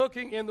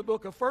Looking in the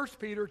book of 1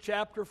 Peter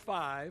chapter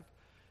 5,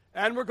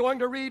 and we're going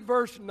to read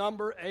verse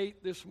number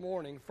 8 this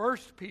morning. 1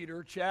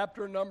 Peter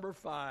chapter number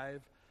 5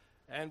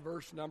 and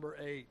verse number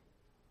 8.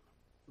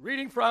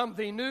 Reading from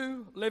the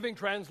New Living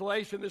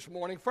Translation this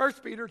morning, 1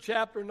 Peter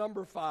chapter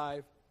number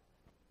 5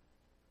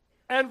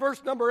 and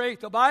verse number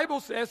 8. The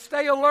Bible says,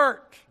 stay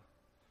alert.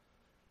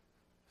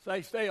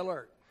 Say, stay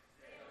alert.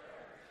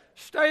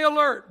 Stay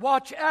alert.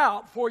 Watch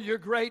out for your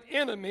great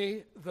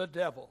enemy, the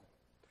devil.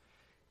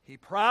 He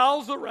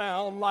prowls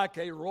around like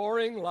a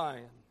roaring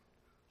lion,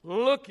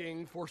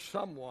 looking for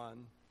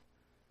someone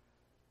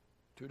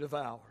to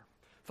devour.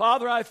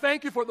 Father, I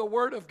thank you for the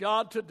word of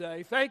God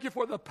today. Thank you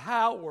for the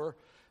power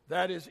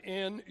that is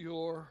in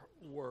your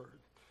word.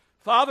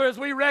 Father, as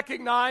we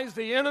recognize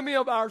the enemy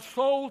of our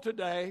soul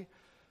today,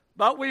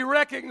 but we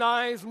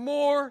recognize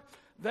more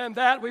than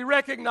that, we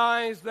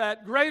recognize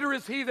that greater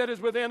is he that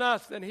is within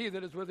us than he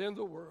that is within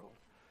the world.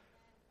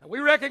 And we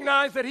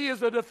recognize that he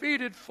is a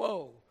defeated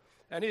foe,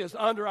 and he is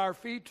under our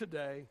feet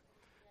today.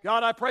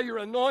 God, I pray your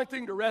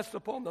anointing to rest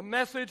upon the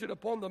message and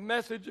upon the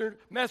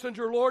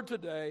messenger, Lord,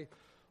 today.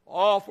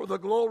 All for the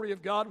glory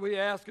of God we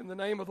ask in the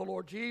name of the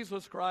Lord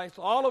Jesus Christ.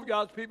 All of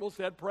God's people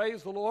said,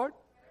 praise the Lord.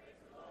 Praise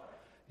the Lord.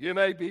 You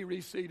may be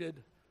reseated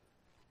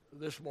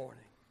this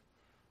morning.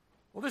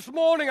 Well, this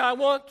morning I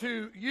want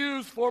to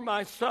use for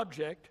my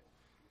subject,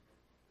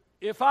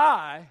 if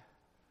I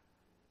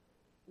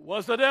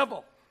was the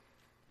devil.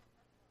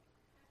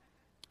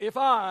 If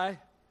I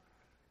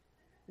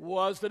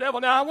was the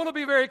devil. Now, I want to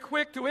be very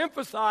quick to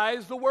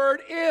emphasize the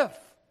word if.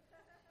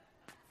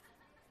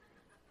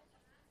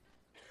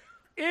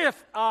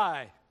 If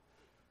I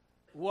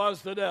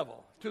was the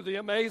devil. To the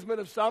amazement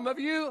of some of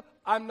you,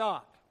 I'm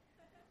not.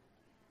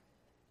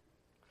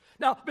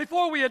 Now,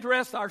 before we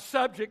address our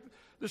subject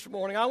this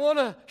morning, I want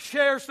to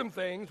share some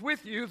things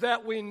with you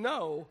that we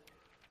know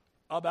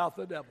about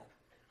the devil.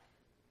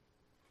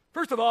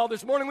 First of all,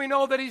 this morning we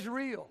know that he's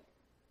real.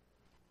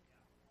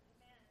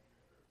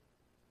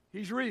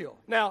 He's real.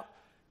 Now,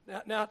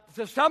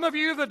 to some of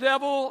you, the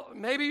devil,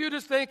 maybe you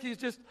just think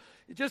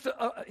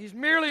he's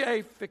merely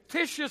a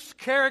fictitious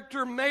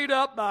character made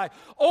up by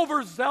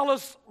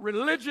overzealous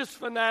religious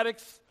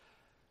fanatics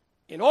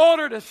in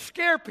order to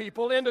scare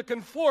people into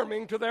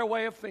conforming to their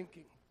way of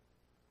thinking.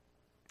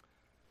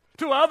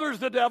 To others,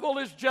 the devil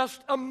is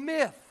just a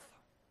myth.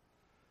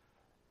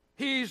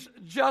 He's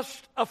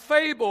just a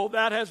fable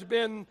that has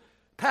been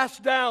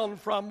passed down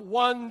from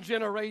one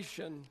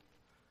generation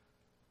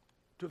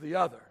to the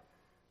other.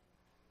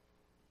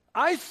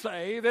 I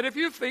say that if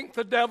you think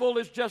the devil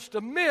is just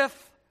a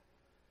myth,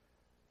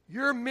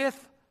 you're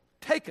myth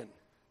taken.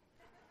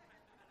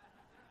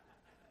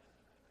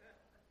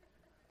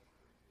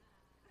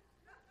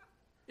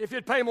 If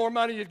you'd pay more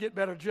money, you'd get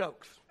better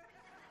jokes.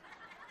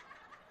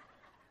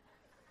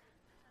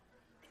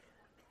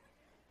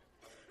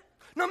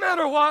 No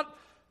matter what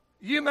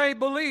you may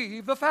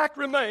believe, the fact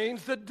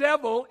remains the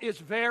devil is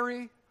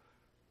very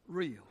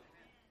real.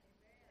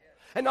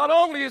 And not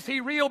only is he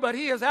real, but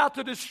he is out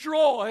to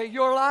destroy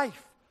your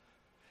life.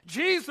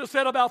 Jesus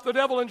said about the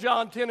devil in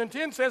John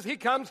 10:10 says he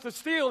comes to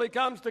steal, he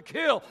comes to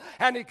kill,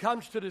 and he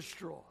comes to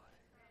destroy.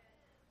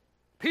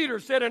 Peter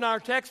said in our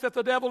text that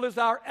the devil is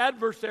our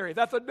adversary,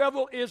 that the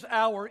devil is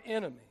our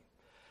enemy.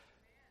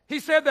 He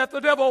said that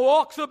the devil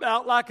walks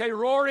about like a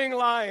roaring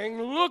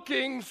lion,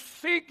 looking,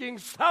 seeking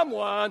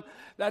someone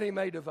that he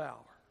may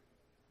devour.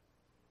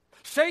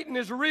 Satan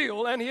is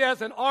real, and he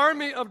has an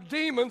army of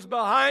demons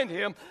behind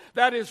him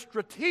that he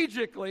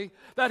strategically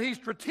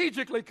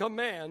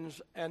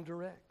commands and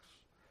directs.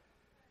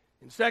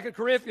 In 2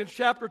 Corinthians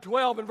chapter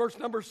 12 and verse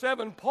number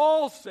 7,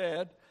 Paul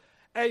said,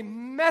 a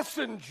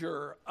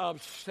messenger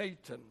of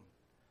Satan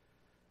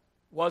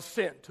was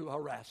sent to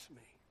harass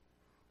me.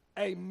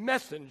 A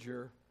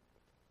messenger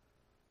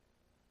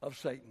of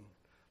Satan.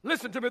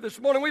 Listen to me this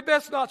morning. We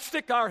best not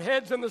stick our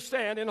heads in the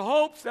sand in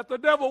hopes that the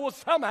devil will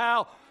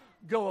somehow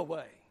go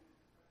away.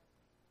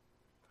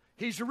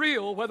 He's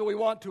real whether we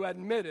want to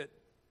admit it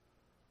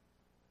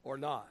or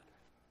not.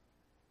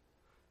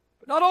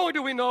 But not only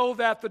do we know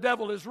that the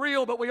devil is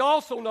real, but we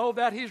also know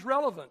that he's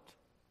relevant.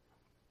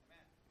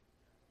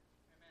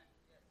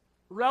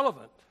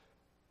 Relevant.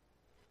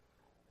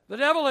 The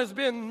devil has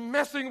been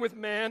messing with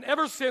man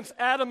ever since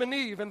Adam and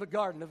Eve in the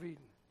Garden of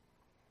Eden.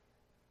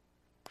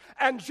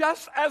 And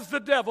just as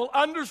the devil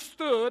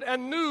understood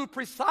and knew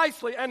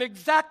precisely and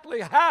exactly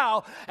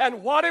how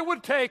and what it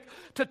would take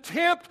to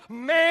tempt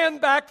man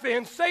back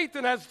then,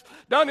 Satan has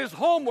done his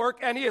homework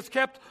and he has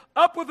kept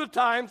up with the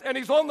times and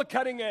he's on the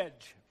cutting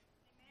edge.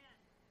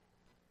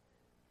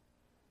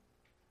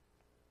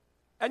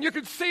 And you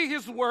can see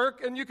his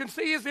work and you can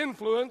see his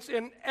influence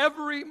in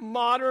every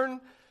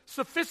modern,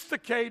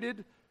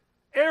 sophisticated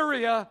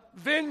area,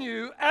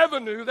 venue,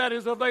 avenue that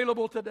is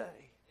available today.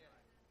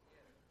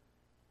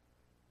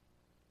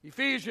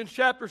 Ephesians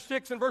chapter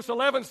 6 and verse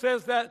 11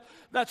 says that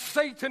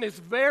Satan is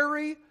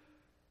very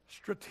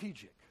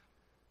strategic.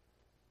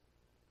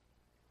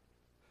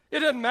 It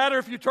doesn't matter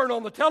if you turn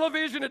on the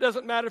television. It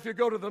doesn't matter if you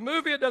go to the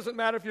movie. It doesn't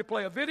matter if you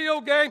play a video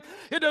game.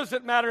 It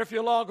doesn't matter if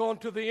you log on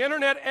to the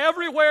internet.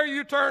 Everywhere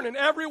you turn and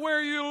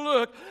everywhere you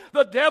look,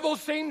 the devil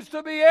seems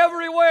to be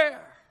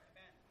everywhere.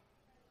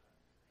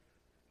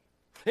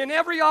 In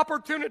every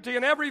opportunity,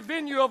 in every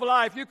venue of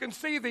life, you can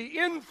see the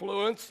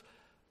influence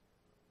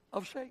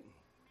of Satan.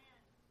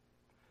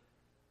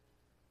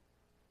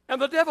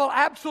 And the devil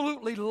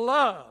absolutely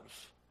loves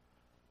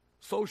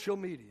social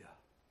media.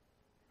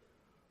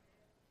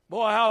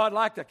 Boy, how I'd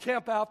like to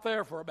camp out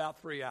there for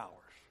about 3 hours.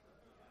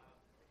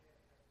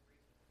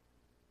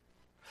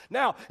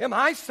 Now, am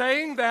I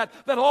saying that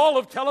all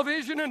of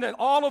television and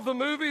all of the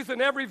movies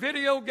and every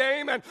video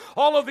game and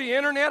all of the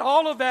internet,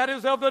 all of that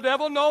is of the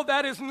devil? No,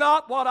 that is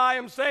not what I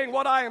am saying.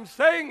 What I am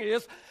saying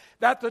is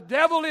that the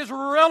devil is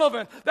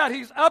relevant, that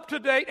he's up to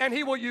date, and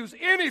he will use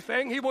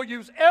anything, he will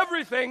use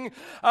everything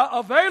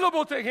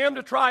available to him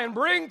to try and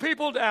bring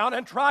people down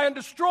and try and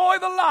destroy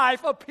the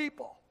life of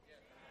people.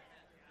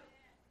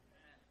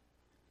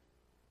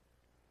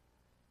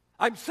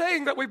 I'm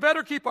saying that we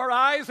better keep our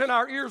eyes and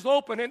our ears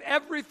open in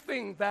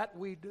everything that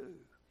we do.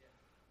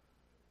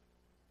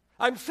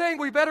 I'm saying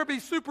we better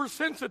be super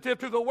sensitive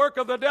to the work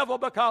of the devil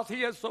because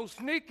he is so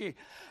sneaky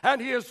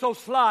and he is so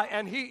sly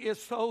and he is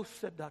so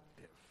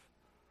seductive.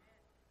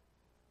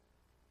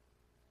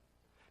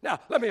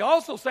 Now, let me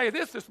also say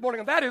this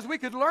morning, and that is we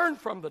could learn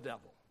from the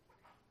devil.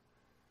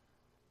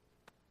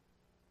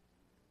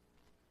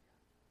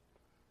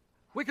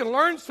 We can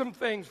learn some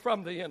things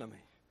from the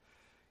enemy.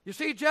 You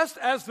see, just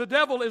as the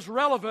devil is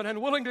relevant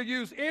and willing to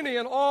use any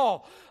and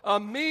all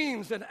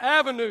means and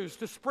avenues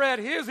to spread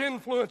his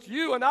influence,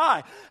 you and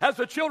I, as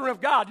the children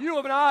of God, you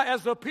and I,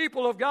 as the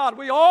people of God,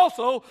 we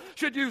also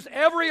should use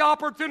every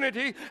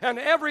opportunity and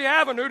every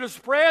avenue to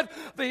spread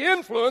the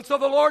influence of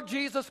the Lord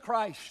Jesus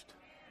Christ.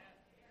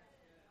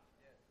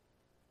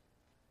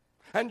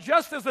 And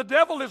just as the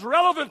devil is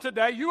relevant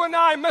today, you and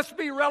I must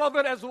be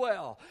relevant as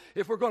well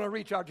if we're going to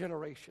reach our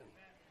generation.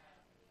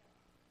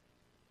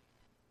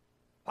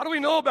 How do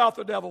we know about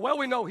the devil? Well,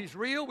 we know he's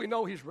real. We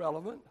know he's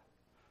relevant.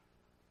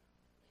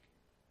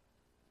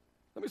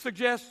 Let me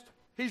suggest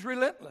he's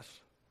relentless.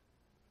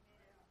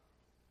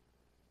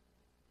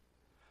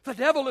 The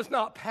devil is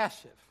not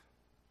passive.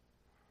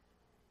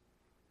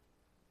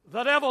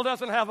 The devil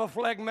doesn't have a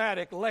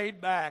phlegmatic,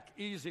 laid-back,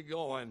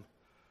 easygoing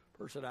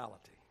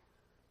personality.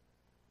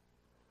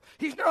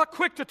 He's not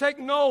quick to take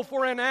no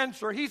for an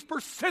answer. He's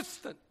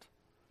persistent.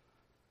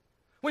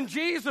 When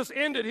Jesus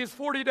ended his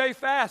 40-day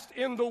fast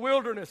in the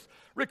wilderness,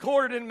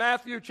 recorded in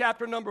Matthew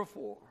chapter number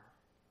 4,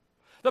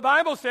 the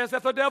Bible says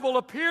that the devil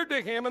appeared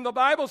to him, and the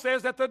Bible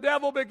says that the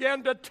devil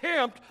began to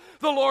tempt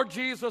the Lord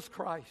Jesus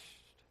Christ.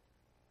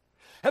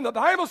 And the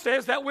Bible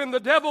says that when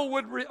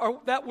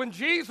when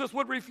Jesus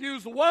would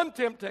refuse one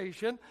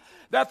temptation,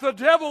 that the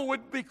devil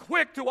would be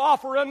quick to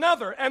offer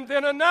another, and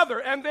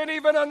then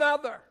even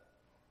another.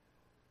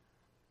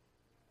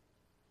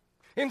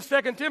 In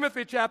 2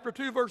 Timothy chapter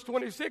 2, verse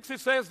 26, it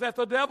says that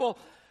the devil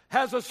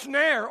has a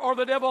snare, or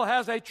the devil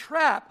has a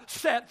trap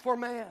set for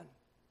man.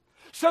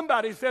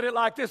 Somebody said it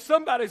like this.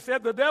 Somebody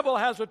said the devil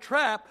has a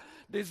trap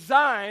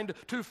designed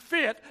to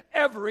fit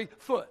every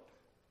foot.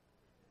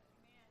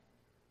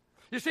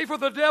 You see, for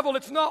the devil,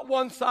 it's not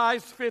one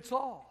size fits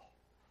all.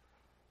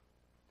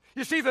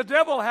 You see, the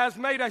devil has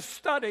made a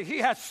study. He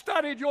has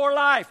studied your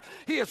life.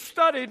 He has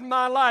studied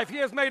my life. He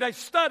has made a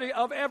study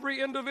of every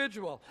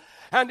individual.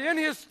 And in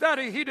his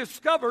study, he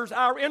discovers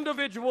our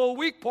individual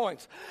weak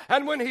points.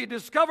 And when he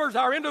discovers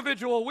our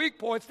individual weak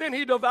points, then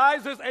he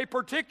devises a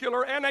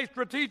particular and a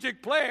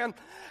strategic plan.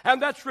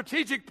 And that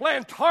strategic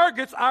plan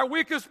targets our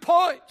weakest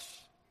points.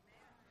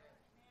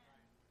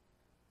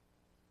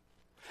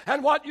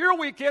 And what you're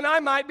weak in,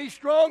 I might be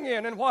strong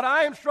in. And what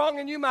I am strong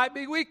in, you might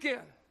be weak in.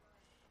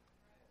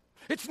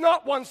 It's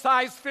not one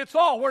size fits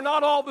all. We're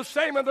not all the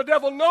same, and the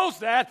devil knows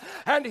that.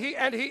 And he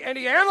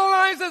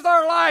analyzes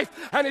our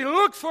life, and he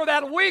looks for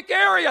that weak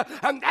area,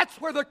 and that's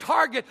where the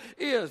target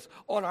is,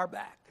 on our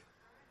back.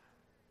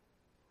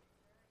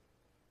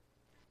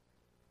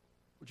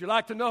 Would you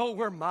like to know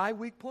where my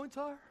weak points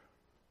are?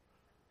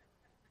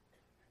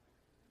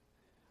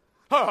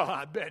 Oh,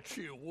 I bet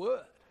you would.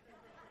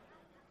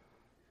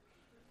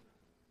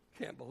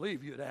 Can't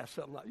believe you'd ask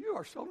something like that. You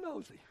are so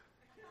nosy.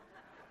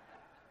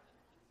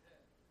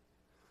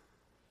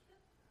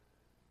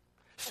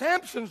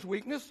 Samson's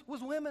weakness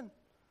was women.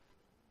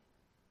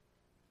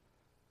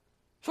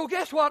 So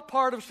guess what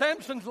part of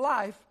Samson's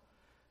life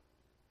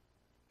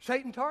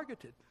Satan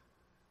targeted?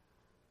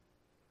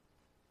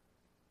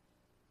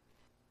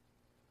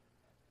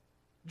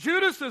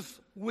 Judas's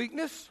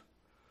weakness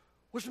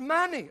was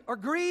money or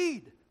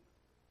greed.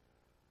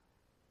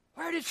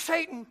 Where did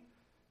Satan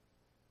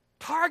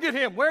target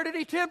him? Where did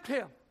he tempt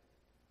him?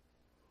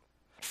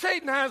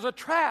 Satan has a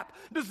trap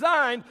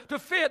designed to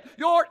fit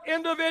your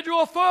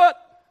individual foot.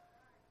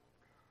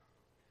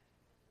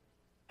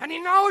 And he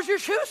knows your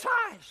shoe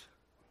size.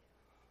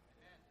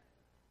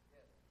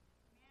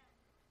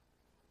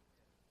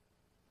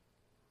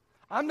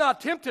 I'm not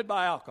tempted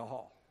by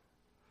alcohol.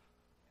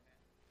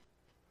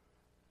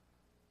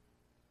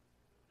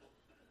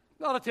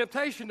 Not a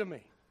temptation to me.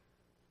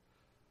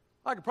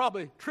 I could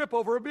probably trip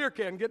over a beer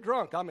can and get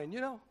drunk. I mean, you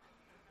know.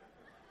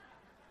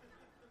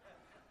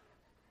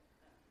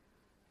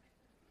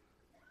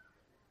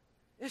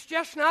 It's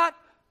just not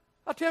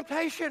a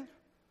temptation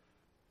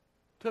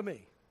to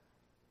me.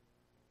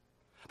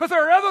 But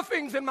there are other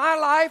things in my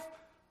life,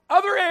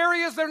 other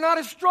areas that are not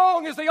as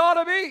strong as they ought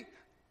to be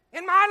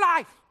in my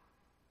life.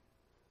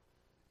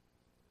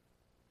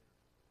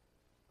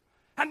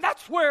 And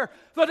that's where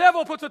the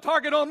devil puts a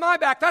target on my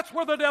back. That's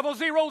where the devil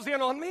zeroes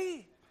in on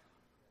me.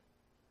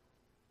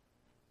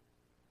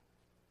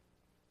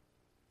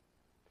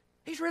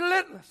 He's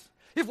relentless.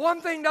 If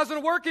one thing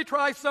doesn't work, he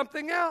tries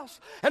something else.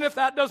 And if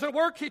that doesn't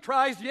work, he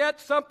tries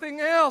yet something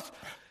else.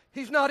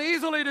 He's not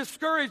easily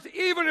discouraged,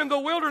 even in the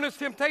wilderness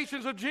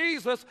temptations of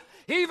Jesus.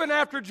 Even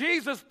after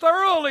Jesus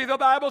thoroughly, the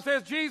Bible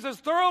says, Jesus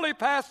thoroughly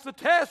passed the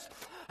test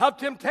of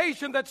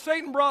temptation that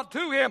Satan brought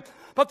to him.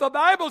 But the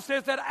Bible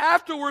says that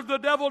afterward the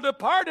devil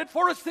departed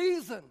for a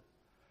season.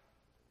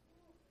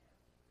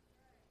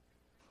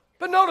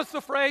 But notice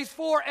the phrase,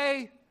 for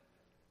a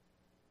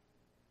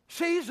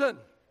season.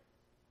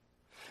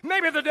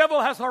 Maybe the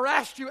devil has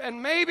harassed you,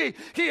 and maybe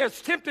he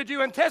has tempted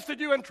you and tested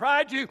you and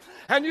tried you,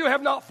 and you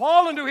have not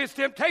fallen to his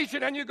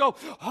temptation, and you go,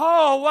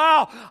 oh,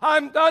 wow,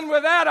 I'm done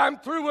with that. I'm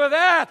through with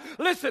that.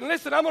 Listen,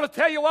 I'm going to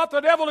tell you what, the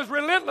devil is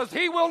relentless.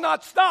 He will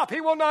not stop.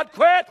 He will not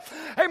quit.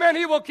 Amen.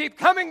 He will keep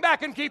coming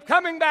back and keep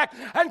coming back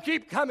and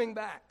keep coming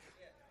back.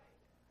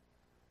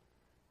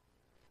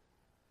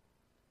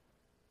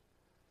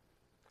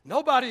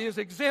 Nobody is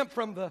exempt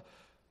from the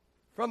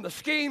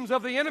schemes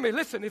of the enemy.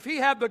 Listen, if he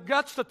had the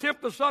guts to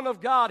tempt the Son of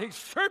God, he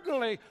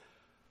certainly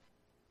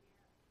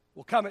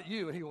will come at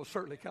you, and he will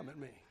certainly come at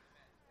me.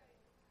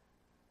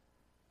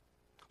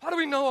 What do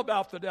we know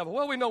about the devil?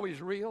 Well, we know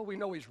he's real. We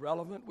know he's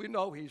relevant. We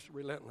know he's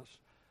relentless.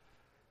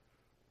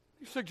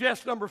 He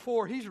suggests, number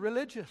 4, he's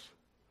religious.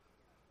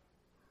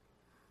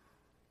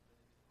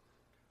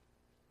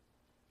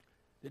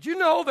 Did you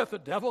know that the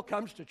devil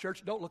comes to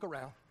church? Don't look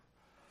around.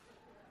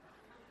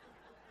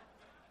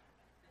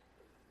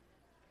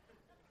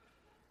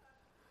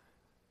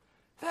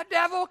 The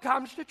devil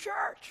comes to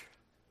church.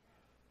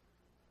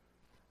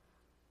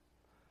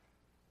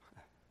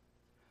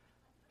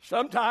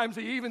 Sometimes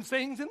he even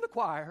sings in the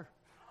choir.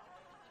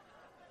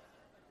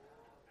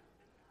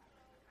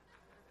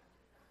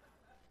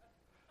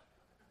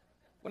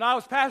 When I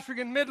was pastoring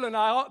in Midland,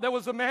 there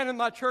was a man in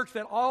my church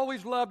that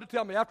always loved to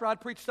tell me, after I'd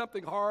preach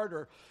something hard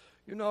or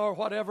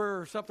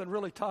whatever, or something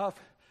really tough,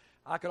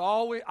 I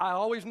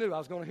always knew I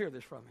was going to hear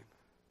this from him.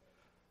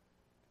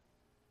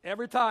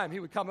 Every time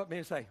he would come up to me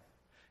and say,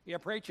 "You're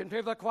preaching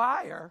to the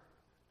choir."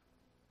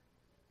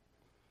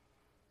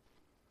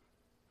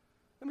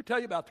 Let me tell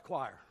you about the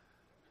choir.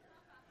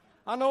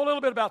 I know a little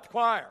bit about the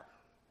choir.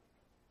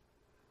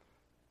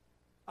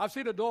 I've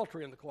seen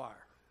adultery in the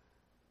choir.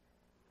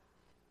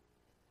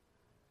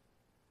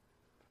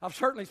 I've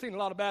certainly seen a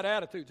lot of bad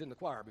attitudes in the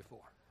choir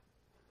before.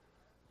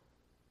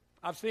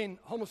 I've seen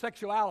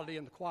homosexuality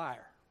in the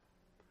choir.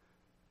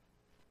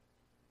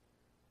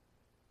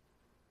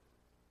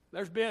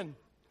 There's been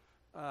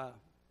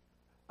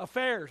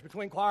affairs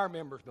between choir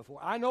members before.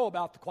 I know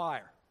about the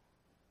choir.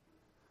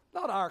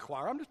 Not our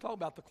choir. I'm just talking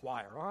about the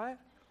choir, all right?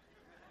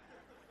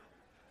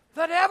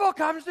 The devil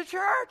comes to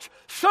church.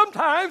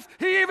 Sometimes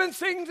he even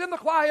sings in the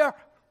choir.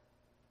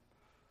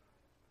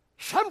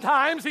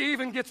 Sometimes he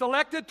even gets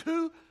elected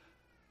to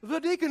the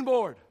deacon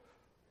board.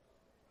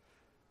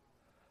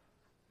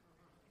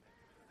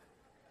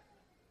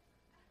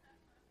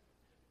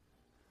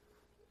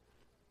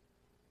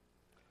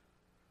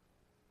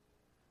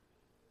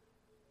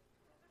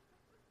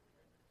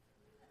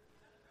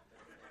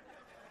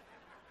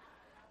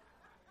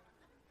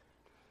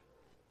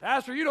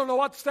 Pastor, you don't know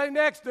what to say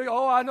next, do you?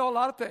 Oh, I know a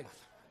lot of things.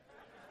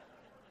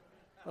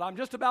 But I'm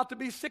just about to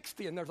be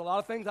 60, and there's a lot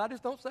of things I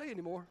just don't say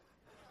anymore.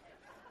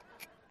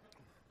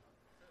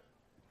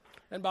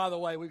 And by the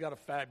way, we've got a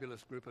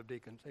fabulous group of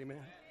deacons.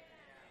 Amen?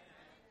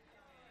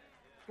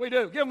 We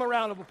do. Give them a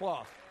round of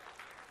applause.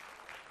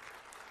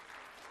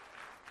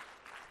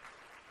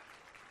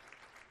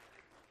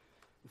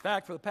 In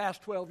fact, for the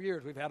past 12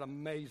 years, we've had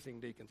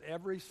amazing deacons.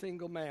 Every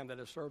single man that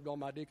has served on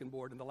my deacon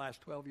board in the last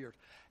 12 years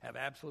have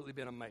absolutely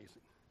been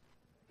amazing.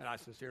 And I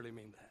sincerely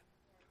mean that.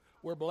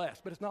 We're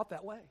blessed, but it's not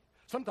that way.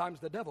 Sometimes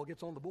the devil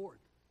gets on the board.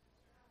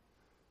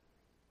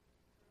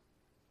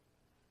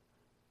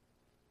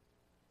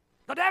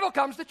 The devil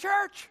comes to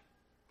church.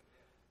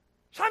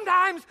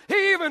 Sometimes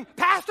he even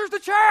pastors the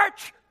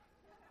church.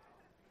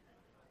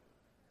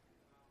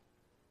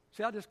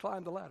 See, I just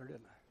climbed the ladder,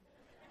 didn't I?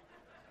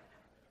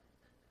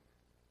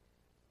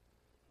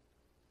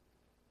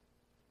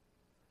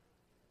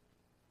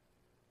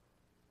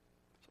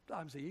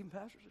 Sometimes he even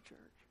pastors a church.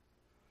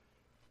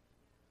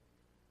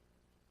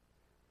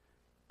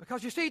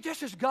 Because you see,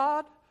 just as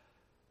God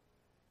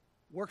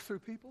works through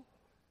people,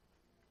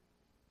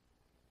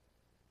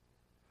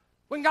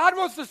 when God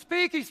wants to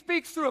speak, he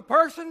speaks through a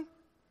person.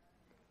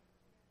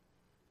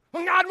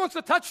 When God wants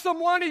to touch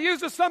someone, he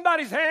uses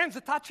somebody's hands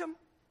to touch them.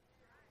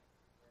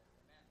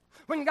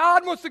 When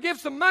God wants to give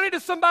some money to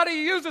somebody,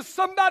 He uses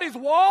somebody's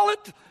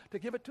wallet to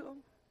give it to them.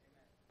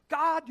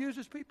 God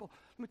uses people.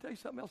 Let me tell you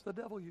something else. The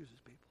devil uses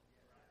people.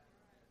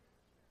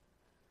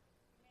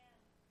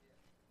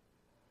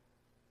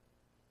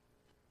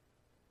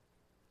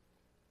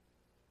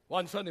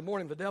 One Sunday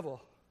morning, the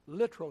devil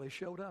literally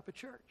showed up at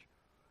church.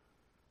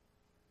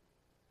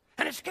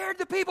 And it scared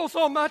the people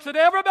so much that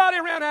everybody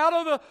ran out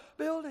of the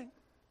building.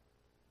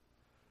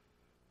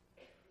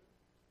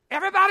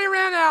 Everybody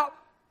ran out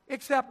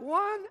except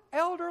one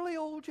elderly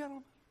old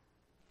gentleman.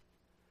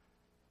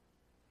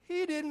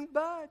 He didn't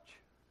budge.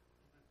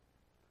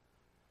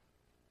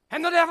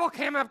 And the devil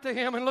came up to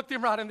him and looked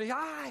him right in the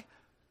eye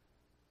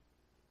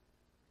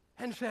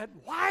and said,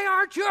 "Why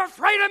aren't you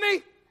afraid of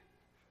me?"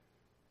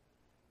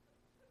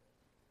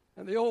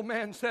 And the old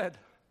man said,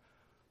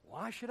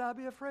 "Why should I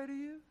be afraid of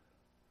you?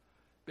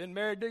 Been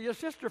married to your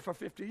sister for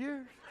 50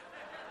 years.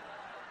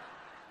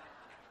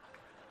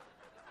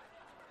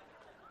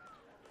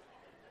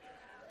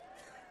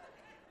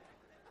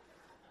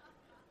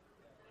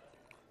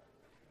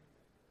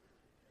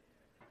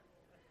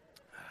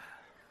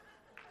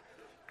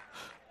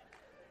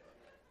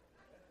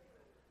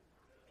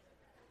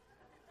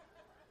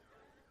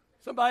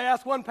 Somebody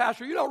asked one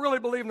pastor, "You don't really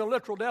believe in the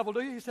literal devil,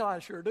 do you?" He said, "I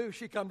sure do.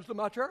 She comes to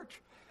my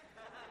church."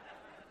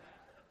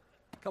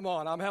 Come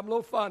on, I'm having a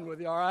little fun with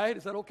you, all right?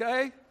 Is that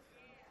okay?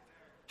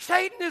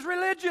 Satan is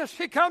religious.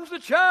 He comes to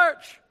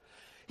church.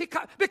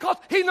 Because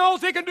he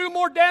knows he can do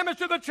more damage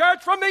to the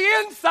church from the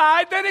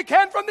inside than he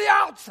can from the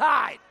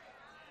outside.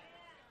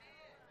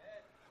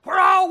 We're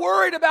all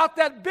worried about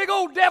that big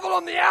old devil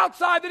on the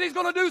outside, that he's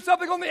going to do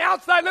something on the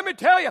outside. Let me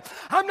tell you,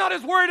 I'm not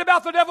as worried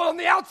about the devil on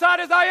the outside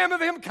as I am of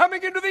him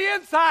coming into the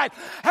inside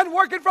and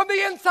working from the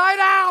inside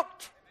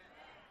out.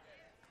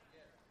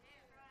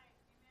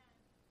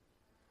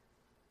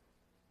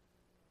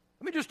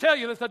 Let me just tell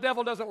you that the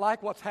devil doesn't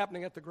like what's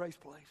happening at the Grace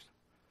Place.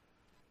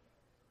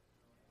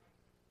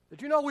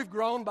 Did you know we've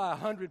grown by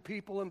 100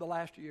 people in the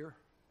last year?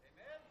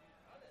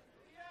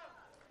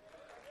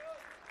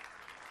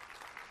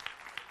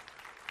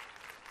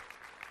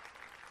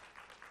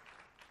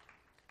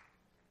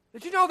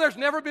 Did you know there's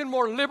never been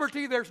more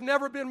liberty? There's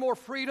never been more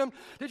freedom?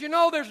 Did you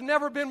know there's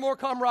never been more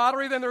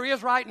camaraderie than there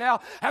is right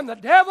now? And the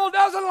devil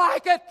doesn't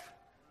like it.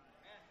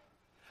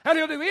 And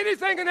he'll do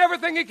anything and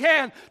everything he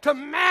can to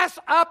mess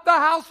up the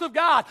house of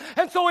God.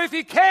 And so if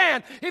he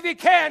can,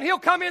 he'll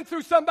come in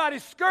through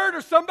somebody's skirt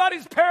or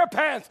somebody's pair of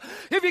pants.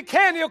 If he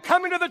can, he'll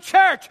come into the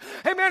church.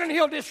 Amen. And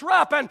he'll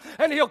disrupt and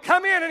he'll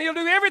come in and he'll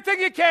do everything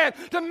he can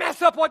to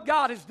mess up what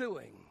God is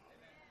doing.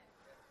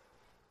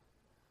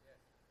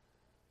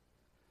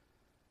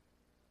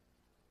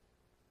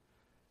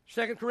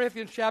 2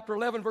 Corinthians chapter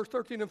 11, verse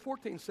 13 and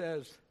 14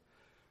 says,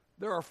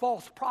 there are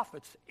false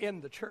prophets in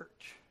the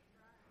church.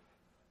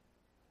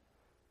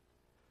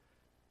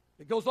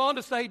 It goes on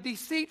to say,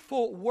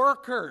 deceitful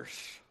workers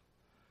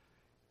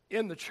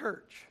in the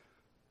church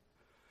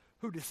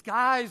who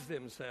disguise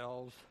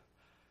themselves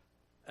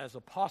as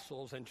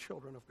apostles and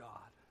children of God.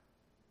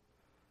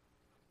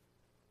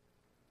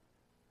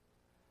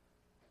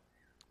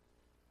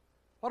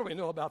 What do we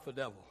know about the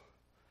devil?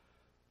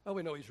 Well,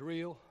 we know he's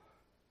real.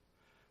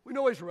 We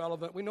know he's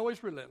relevant. We know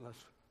he's relentless.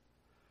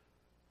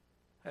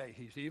 Hey,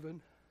 he's even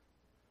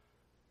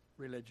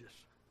religious.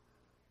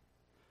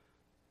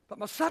 But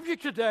my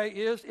subject today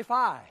is, if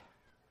I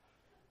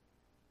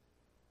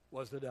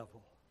was the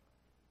devil.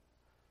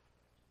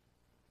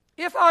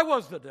 If I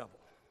was the devil,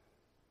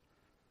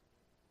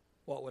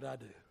 what would I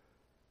do?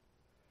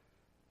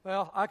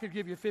 Well, I could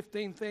give you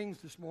 15 things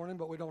this morning,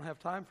 but we don't have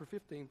time for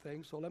 15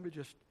 things, so let me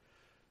just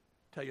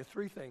tell you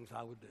 3 things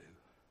I would do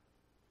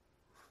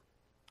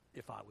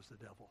if I was the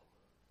devil.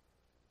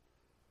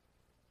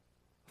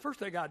 The first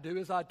thing I'd do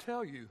is I'd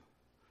tell you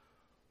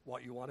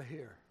what you want to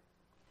hear.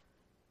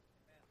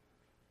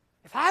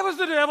 If I was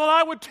the devil,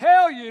 I would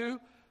tell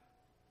you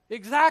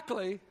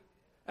exactly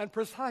and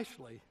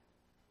precisely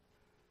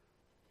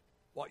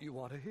what you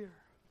want to hear.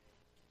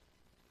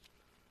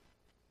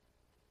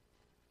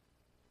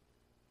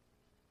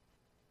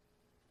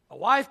 A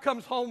wife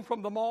comes home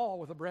from the mall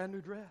with a brand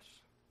new dress.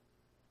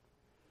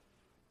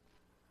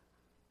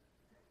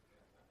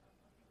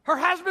 Her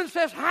husband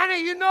says,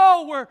 honey, you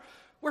know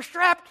we're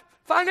strapped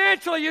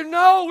financially. You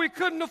know we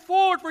couldn't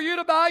afford for you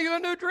to buy you a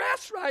new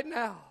dress right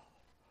now.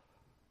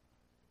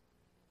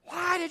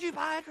 Why did you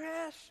buy a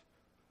dress?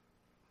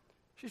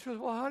 She says,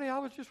 well, honey, I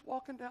was just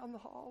walking down the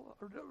hall,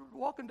 or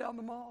walking down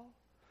the mall,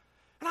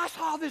 and I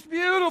saw this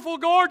beautiful,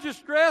 gorgeous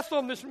dress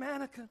on this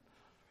mannequin.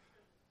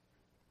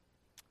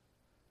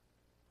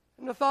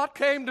 And the thought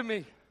came to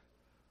me,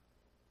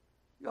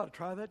 you ought to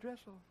try that dress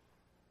on.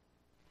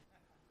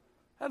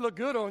 That'd look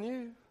good on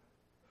you.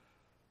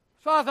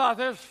 So I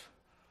thought,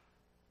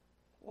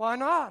 why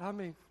not? I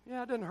mean,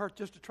 yeah, it didn't hurt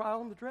just to try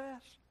on the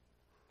dress.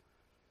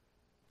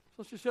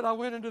 So she said, I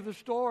went into the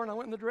store and I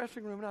went in the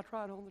dressing room and I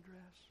tried on the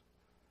dress.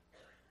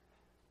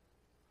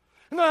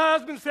 And the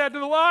husband said to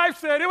the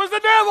wife, it was the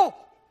devil.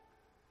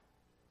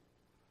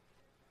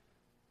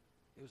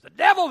 It was the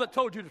devil that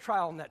told you to try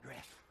on that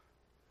dress.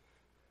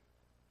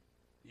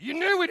 You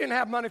knew we didn't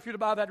have money for you to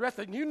buy that dress,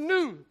 and you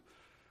knew.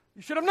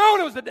 You should have known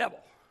it was the devil.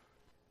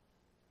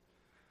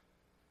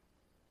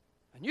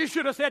 And you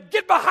should have said,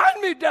 "Get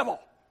behind me, devil."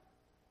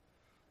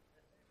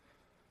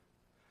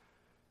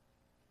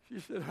 She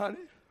said,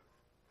 "Honey,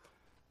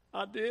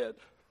 I did."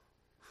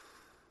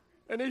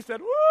 And he said,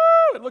 "Woo,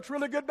 it looks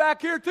really good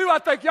back here too. I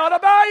think you ought to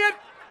buy it."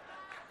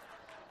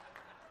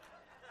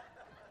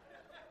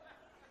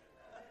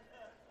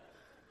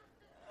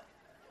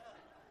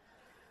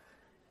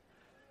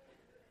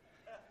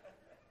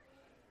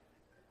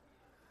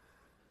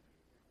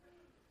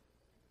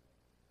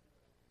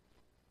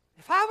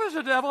 If I was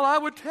the devil, I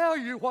would tell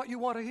you what you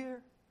want to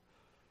hear.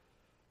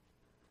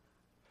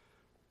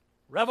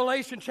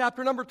 Revelation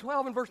chapter number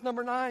 12 and verse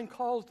number 9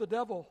 calls the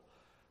devil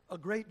a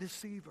great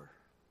deceiver.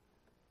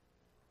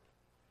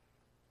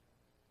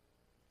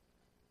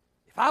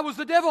 If I was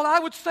the devil, I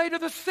would say to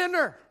the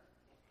sinner,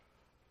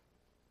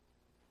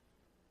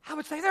 I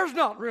would say, there's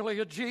not really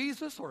a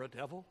Jesus or a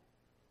devil.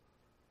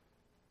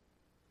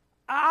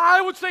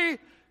 I would say,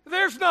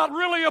 there's not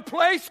really a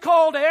place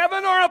called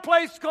heaven or a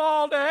place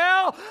called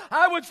hell.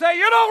 I would say,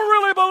 you don't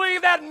really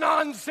believe that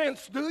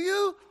nonsense, do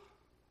you?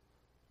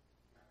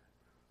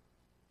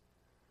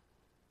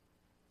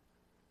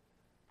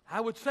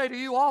 I would say to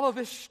you, all of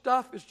this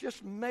stuff is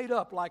just made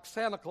up like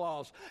Santa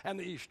Claus and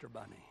the Easter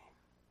Bunny.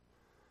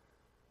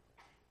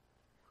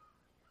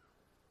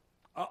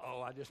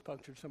 Uh-oh, I just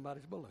punctured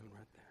somebody's balloon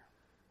right there.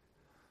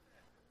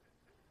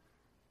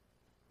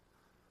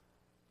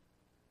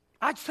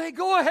 I'd say,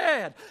 go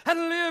ahead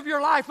and live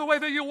your life the way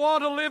that you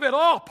want to live it.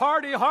 Oh,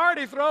 party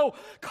hardy, throw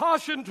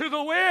caution to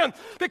the wind,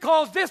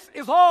 because this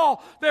is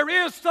all there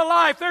is to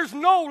life. There's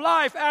no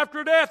life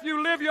after death.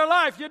 You live your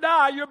life, you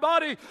die, your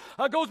body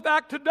goes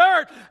back to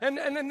dirt, and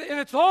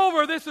it's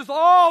over. This is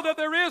all that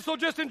there is, so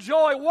just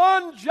enjoy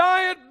one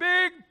giant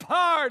big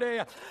party.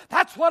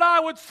 That's what I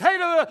would say to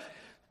the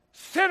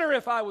sinner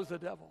if I was the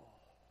devil.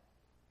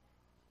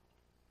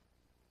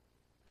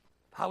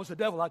 If I was the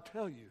devil, I'd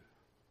tell you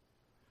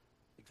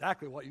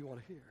exactly what you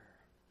want to hear.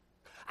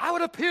 I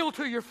would appeal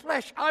to your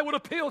flesh. I would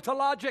appeal to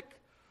logic.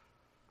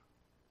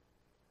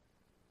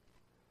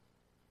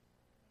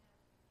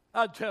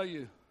 I'd tell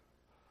you,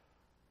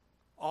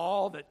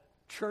 all that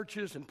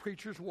churches and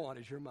preachers want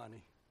is your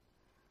money.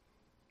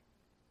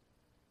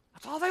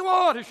 That's all they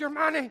want is your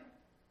money.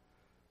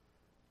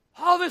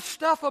 All this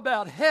stuff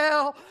about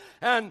hell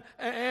and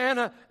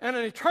an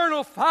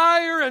eternal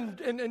fire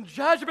and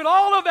judgment,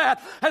 all of that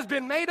has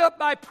been made up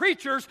by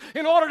preachers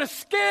in order to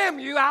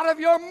scam you out of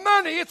your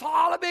money. It's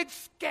all a big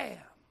scam.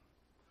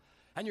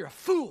 And you're a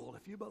fool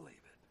if you believe it.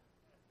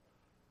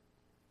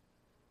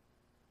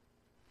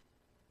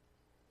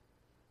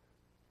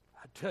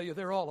 I tell you,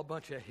 they're all a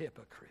bunch of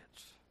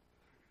hypocrites.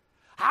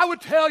 I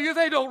would tell you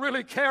they don't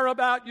really care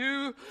about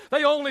you.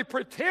 They only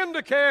pretend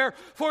to care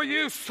for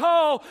you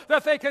so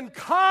that they can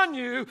con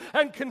you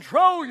and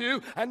control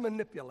you and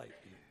manipulate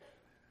you.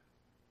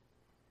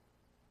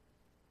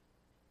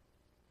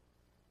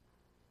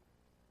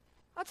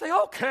 I'd say,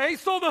 okay,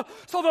 so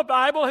the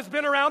Bible has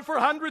been around for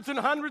hundreds and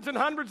hundreds and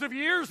hundreds of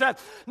years, that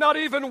not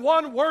even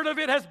one word of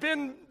it has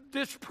been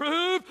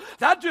disproved.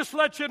 That just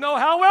lets you know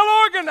how well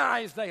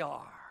organized they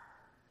are.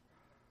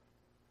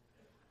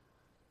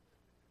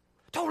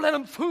 Don't let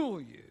them fool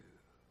you.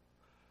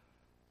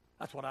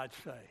 That's what I'd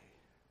say.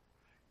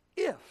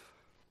 If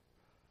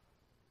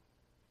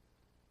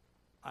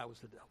I was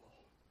the devil.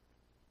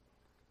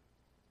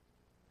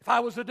 If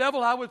I was the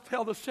devil, I would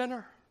tell the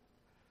sinner,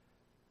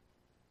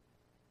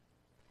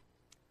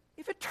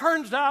 if it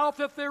turns out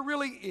that there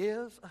really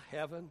is a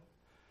heaven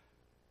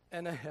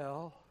and a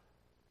hell,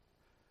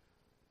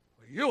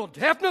 you'll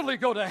definitely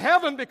go to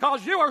heaven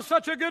because you are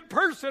such a good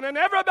person, and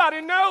everybody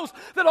knows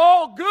that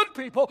all good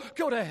people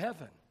go to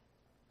heaven.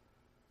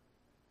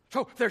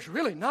 So there's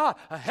really not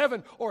a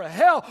heaven or a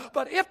hell,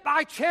 but if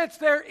by chance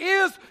there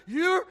is,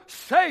 you're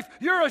safe.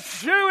 You're a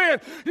shoo-in.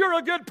 You're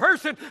a good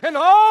person, and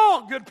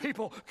all good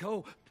people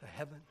go to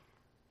heaven.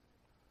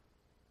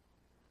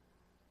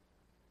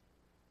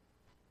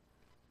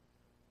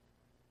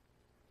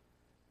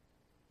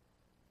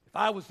 If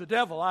I was the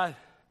devil, I'd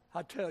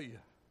tell you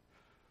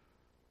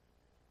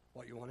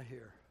what you want to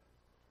hear.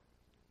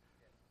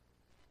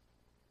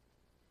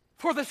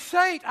 For the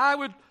saint, I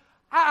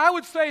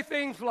would say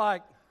things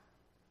like,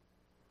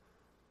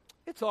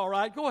 it's all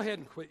right, go ahead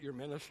and quit your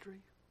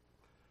ministry.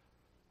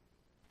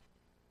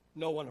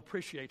 No one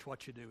appreciates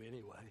what you do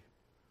anyway.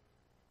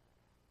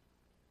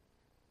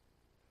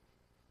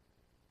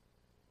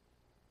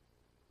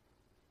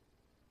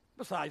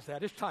 Besides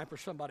that, it's time for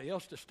somebody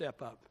else to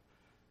step up.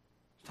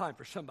 It's time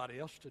for somebody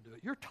else to do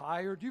it. You're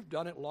tired, you've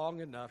done it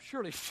long enough.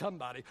 Surely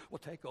somebody will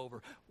take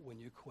over when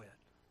you quit.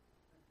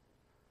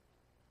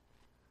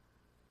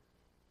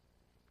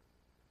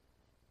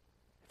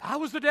 If I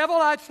was the devil,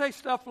 I'd say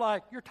stuff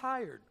like, you're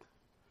tired.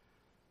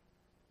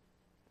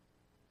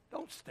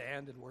 Don't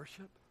stand and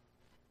worship.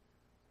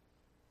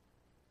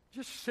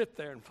 Just sit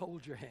there and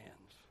fold your hands.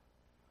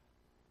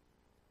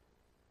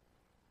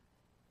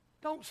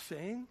 Don't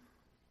sing.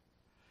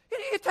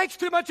 It takes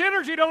too much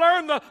energy to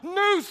learn the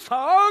new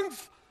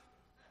songs.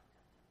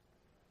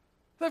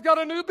 They've got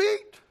a new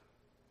beat.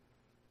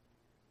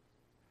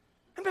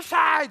 And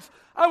besides,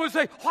 I would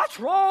say, what's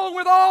wrong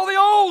with all the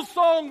old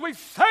songs? We've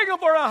sang them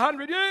for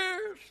 100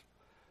 years.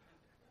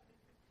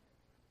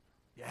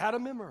 You had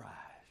them memorized.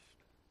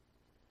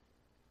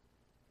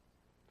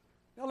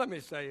 Now let me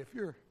say, if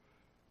you're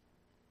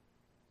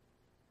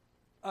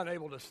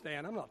unable to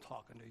stand, I'm not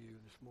talking to you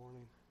this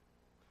morning.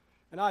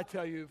 And I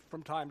tell you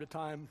from time to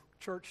time,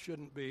 church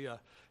shouldn't be a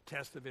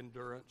test of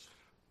endurance.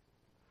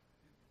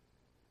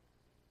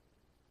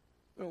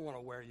 I don't want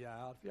to wear you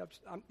out.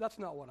 That's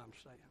not what I'm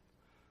saying.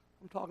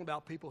 I'm talking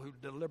about people who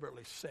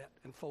deliberately sit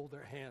and fold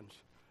their hands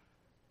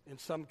in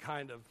some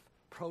kind of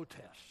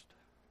protest.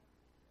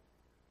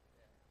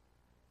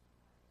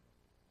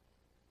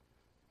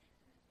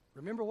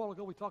 Remember a while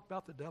ago we talked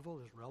about the devil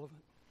is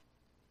relevant?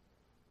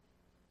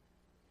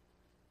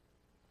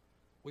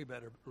 We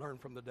better learn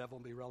from the devil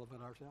and be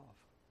relevant ourselves.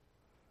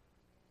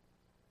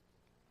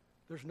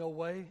 There's no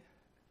way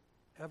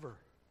ever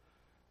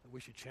that we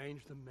should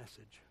change the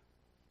message.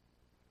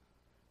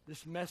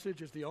 This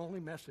message is the only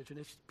message, and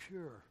it's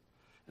pure,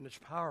 and it's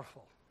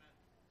powerful.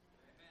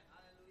 Amen.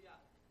 Hallelujah.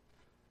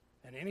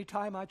 And any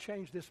time I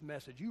change this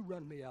message, you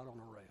run me out on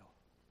a rail.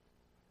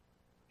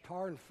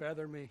 Tar and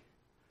feather me,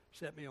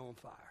 set me on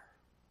fire.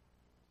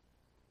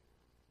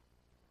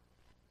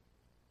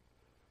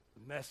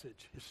 The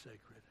message is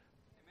sacred.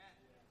 Amen.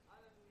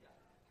 Hallelujah.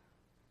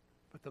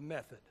 But the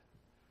method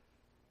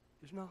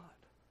is not.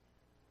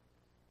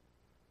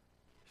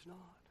 It's not.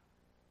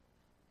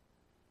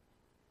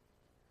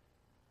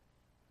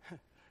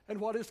 And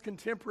what is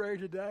contemporary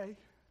today?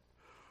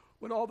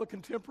 When all the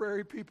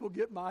contemporary people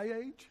get my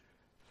age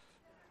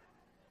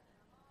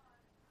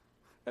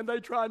and they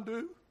try and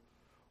do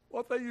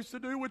what they used to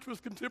do, which was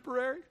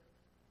contemporary,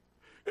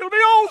 it'll be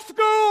old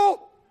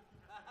school.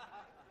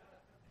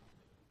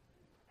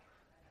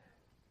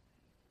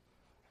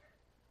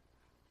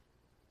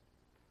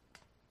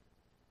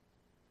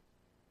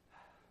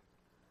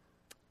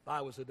 If I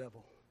was the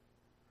devil,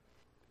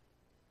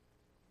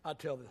 I'd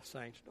tell the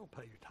saints, don't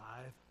pay your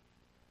tithe.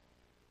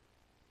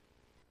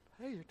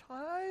 Pay your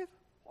tithe?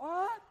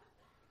 What?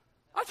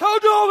 I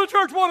told you all the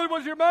church wanted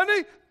was your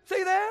money.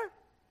 See there?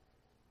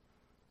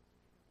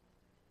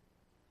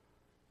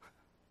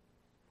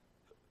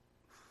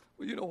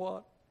 Well, you know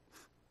what?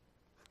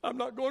 I'm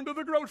not going to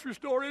the grocery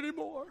store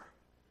anymore.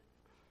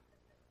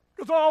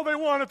 Because all they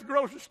want at the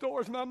grocery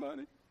store is my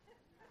money.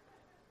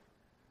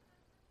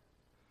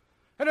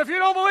 And if you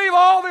don't believe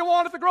all they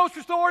want at the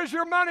grocery store is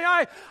your money,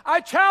 I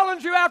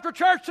challenge you after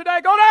church today,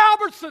 go to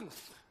Albertsons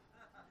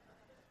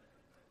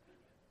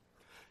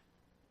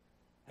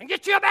and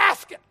get you a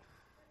basket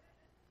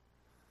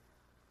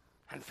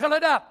and fill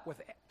it up with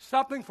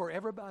something for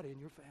everybody in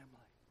your family.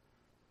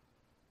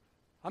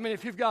 I mean,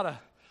 if you got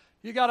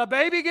a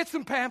baby, get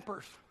some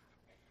Pampers,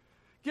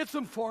 get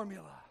some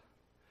formula,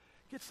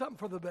 get something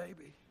for the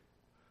baby.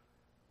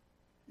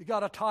 You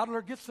got a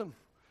toddler, get some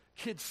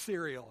kids'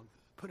 cereal and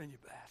put in your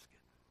basket.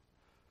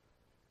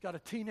 Got a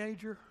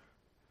teenager?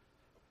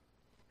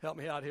 Help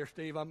me out here,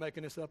 Steve. I'm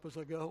making this up as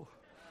I go.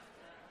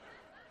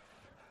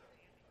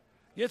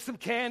 Get some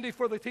candy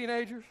for the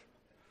teenagers.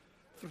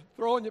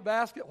 Throw in your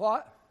basket.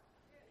 What?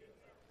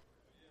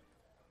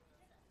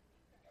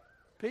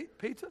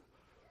 Pizza?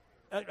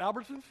 At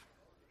Albertsons?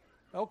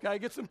 Okay,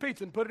 get some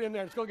pizza and put it in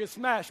there. It's going to get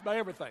smashed by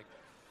everything.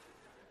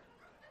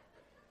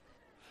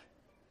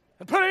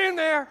 And put it in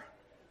there.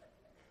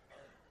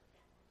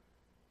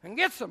 And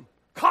get some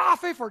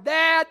coffee for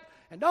Dad.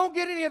 And don't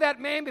get any of that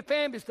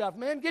mamby-pamby stuff,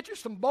 man. Get you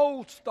some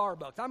bold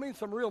Starbucks. I mean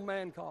some real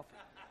man coffee.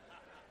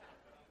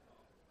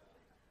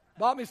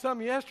 Bought me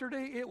some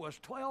yesterday. It was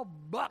 $12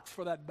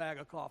 for that bag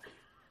of coffee.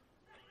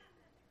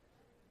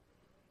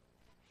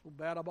 So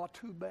bad I bought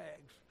 2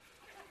 bags.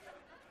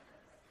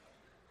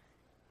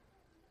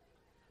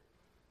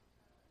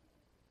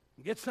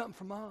 Get something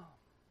for Mom.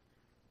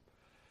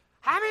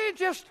 I mean,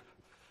 just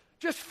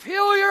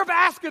fill your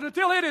basket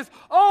until it is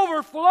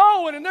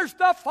overflowing and there's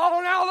stuff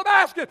falling out of the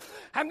basket.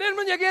 And then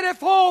when you get it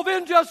full,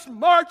 then just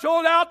march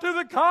on out to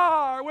the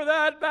car with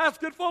that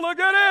basket full of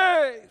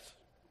goodies.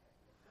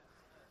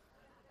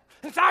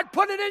 And start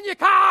putting it in your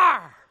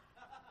car.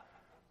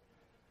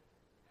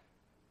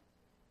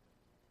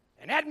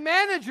 And that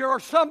manager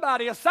or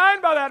somebody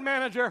assigned by that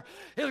manager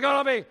is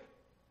going to be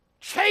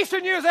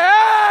chasing you and say,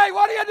 hey,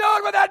 what are you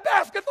doing with that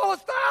basket full of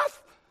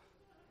stuff?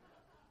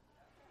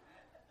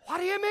 What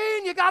do you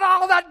mean? You got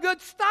all that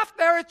good stuff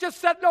there. It's just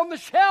sitting on the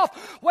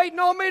shelf waiting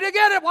on me to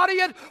get it. What do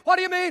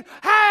you mean?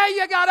 Hey,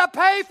 you got to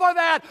pay for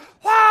that.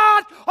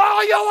 What?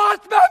 All you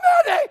want's my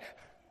money.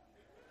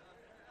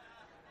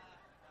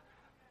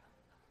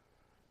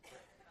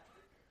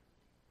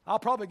 I'll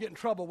probably get in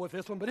trouble with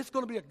this one, but it's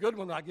going to be a good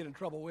one I get in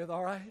trouble with,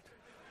 all right?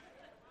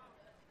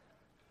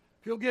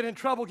 If you'll get in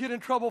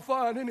trouble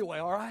fun anyway,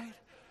 all right?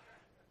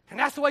 And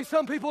that's the way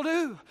some people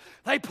do.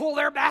 They pull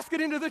their basket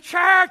into the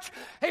church.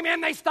 Amen.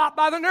 They stop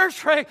by the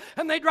nursery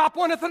and they drop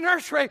one at the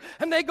nursery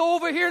and they go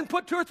over here and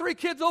put 2 or 3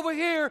 kids over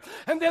here.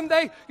 And then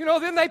they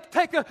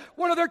take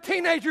one of their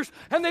teenagers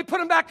and they put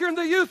them back here in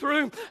the youth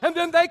room. And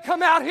then they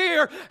come out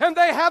here and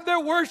they have their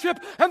worship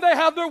and they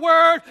have their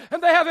word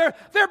and they have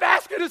their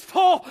basket is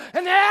full.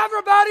 And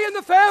everybody in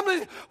the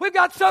family, we've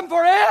got something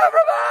for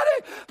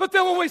everybody. But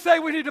then when we say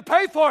we need to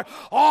pay for it,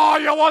 oh,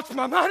 you want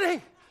my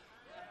money?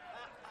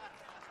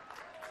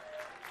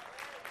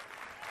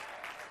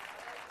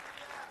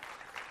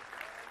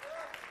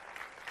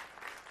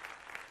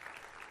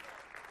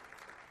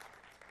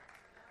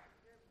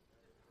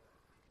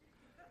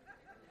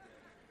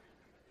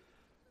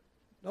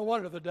 No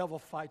wonder the devil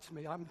fights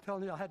me. I'm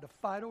telling you, I had to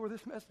fight over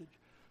this message.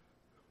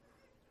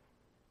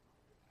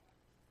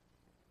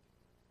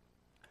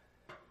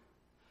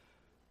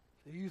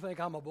 So you think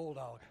I'm a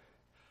bulldog.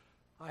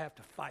 I have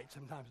to fight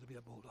sometimes to be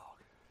a bulldog.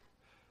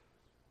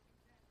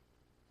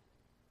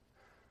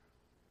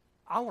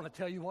 I want to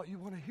tell you what you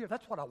want to hear.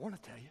 That's what I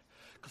want to tell you,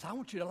 because I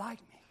want you to like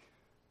me.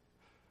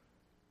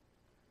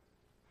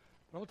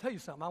 I'm going to tell you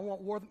something. I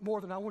want more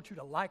than I want you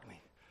to like me.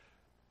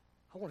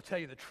 I want to tell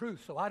you the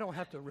truth so I don't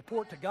have to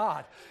report to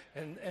God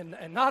and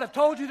not have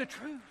told you the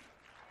truth.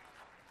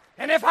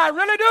 And if I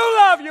really do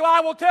love you,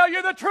 I will tell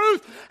you the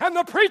truth. And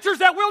the preachers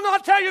that will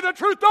not tell you the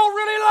truth don't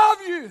really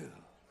love you. Amen.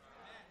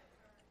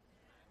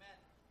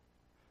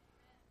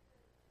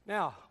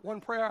 Now,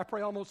 one prayer I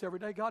pray almost every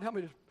day: God, help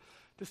me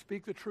to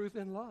speak the truth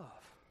in love.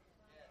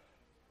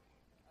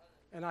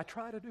 And I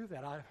try to do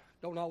that. I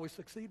don't always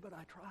succeed, but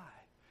I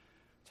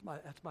try.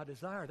 That's my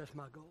desire. That's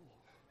my goal.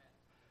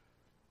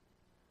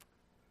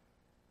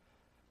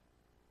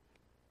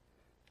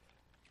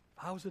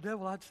 If I was the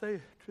devil, I'd say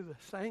to the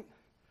saint,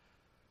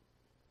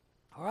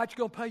 all right, you're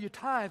going to pay your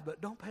tithe, but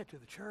don't pay it to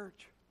the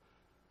church.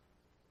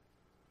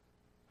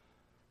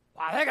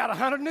 Why, they got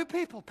 100 new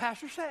people,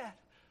 Pastor said.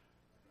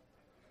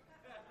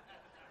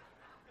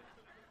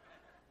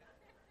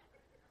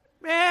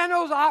 Man,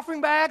 those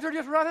offering bags are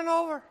just running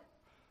over.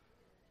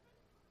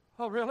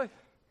 Oh, really?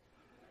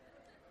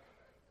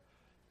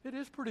 It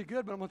is pretty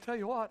good, but I'm going to tell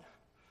you what.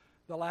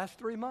 The last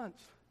 3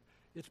 months,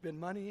 it's been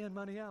money in,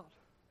 money out.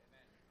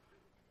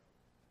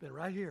 Been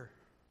right here.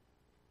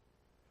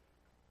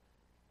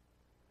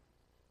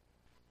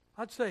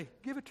 I'd say,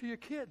 give it to your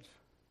kids.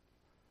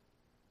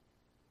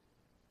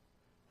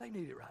 They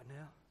need it right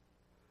now.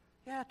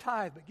 Yeah,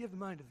 tithe, but give the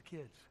money to the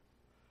kids.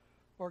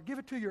 Or give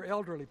it to your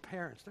elderly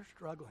parents. They're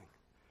struggling.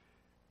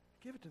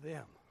 Give it to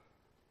them.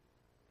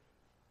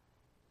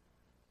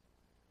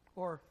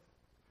 Or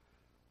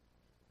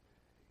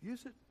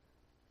use it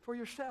for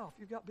yourself.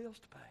 You've got bills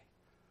to pay.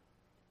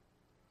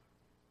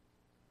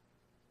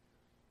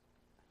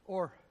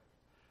 Or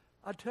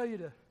I'd tell you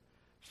to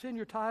send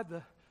your tithe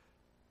to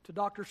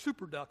Dr.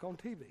 Super Duck on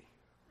TV.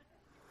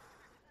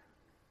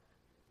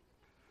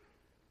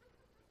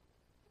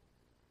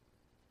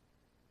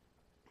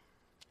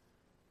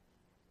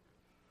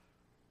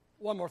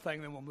 One more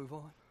thing, then we'll move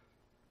on.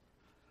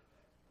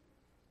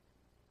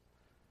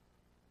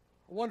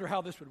 I wonder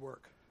how this would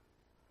work.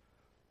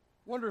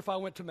 I wonder if I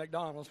went to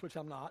McDonald's, which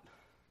I'm not.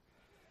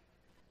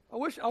 I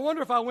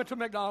wonder if I went to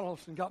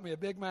McDonald's and got me a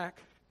Big Mac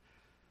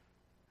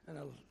and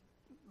a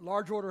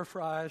large order of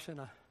fries and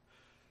a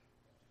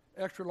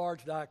extra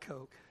large Diet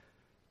Coke.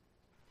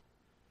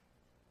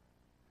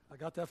 I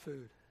got that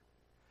food,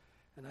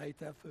 and I ate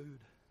that food.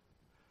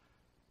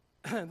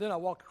 And then I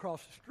walked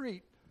across the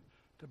street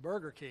to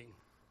Burger King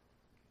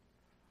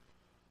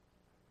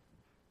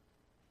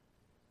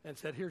and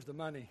said, here's the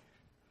money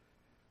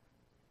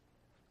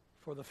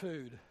for the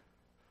food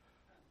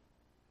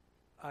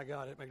I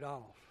got at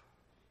McDonald's.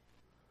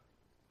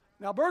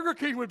 Now, Burger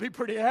King would be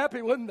pretty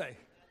happy, wouldn't they?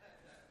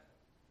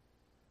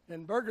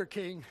 And Burger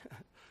King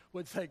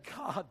would say,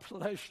 God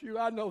bless you.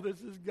 I know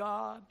this is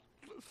God.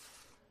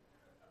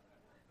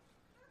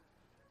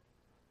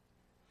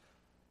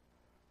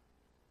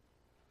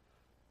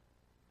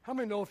 How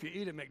many know if you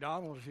eat at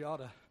McDonald's, you ought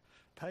to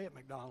pay at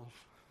McDonald's?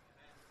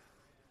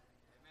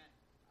 Amen.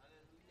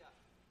 Hallelujah.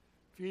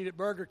 If you eat at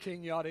Burger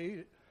King, you ought to eat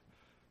it.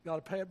 You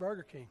ought to pay at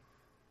Burger King.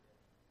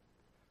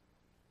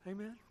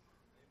 Amen?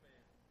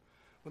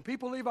 When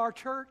people leave our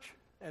church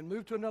and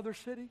move to another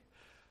city,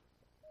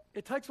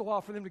 it takes a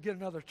while for them to get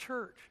another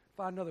church,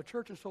 find another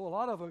church. And so a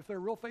lot of them, if they're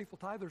real faithful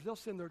tithers, they'll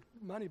send their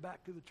money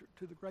back to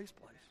the Grace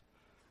Place.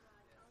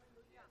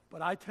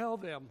 But I tell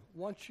them,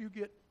 once you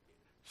get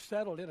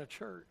settled in a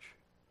church,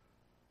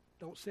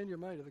 don't send your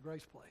money to the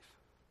Grace Place.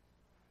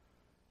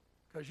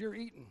 Because you're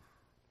eating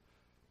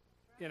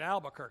in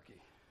Albuquerque.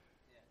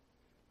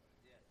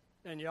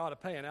 And you ought to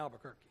pay in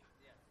Albuquerque.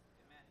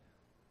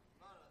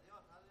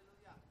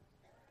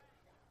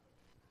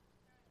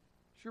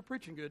 Sure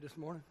preaching good this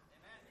morning.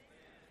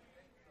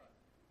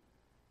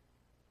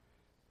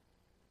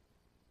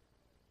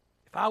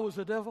 If I was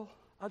the devil,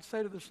 I'd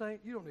say to the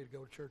saint, you don't need to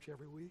go to church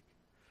every week.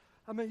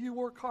 I mean, you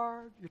work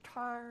hard, you're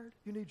tired,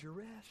 you need your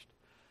rest.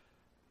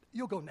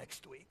 You'll go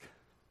next week.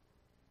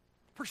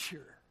 For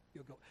sure,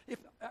 you'll go. If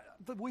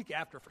the week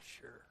after, for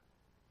sure.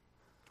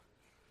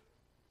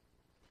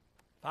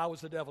 If I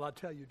was the devil, I'd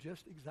tell you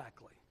just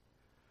exactly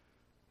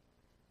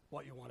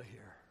what you want to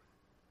hear.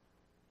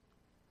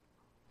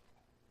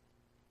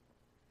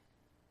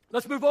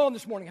 Let's move on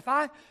this morning. If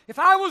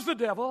I was the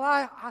devil,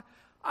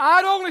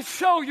 I'd only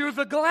show you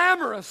the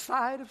glamorous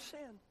side of sin.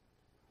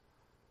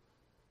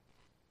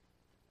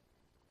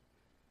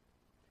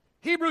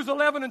 Hebrews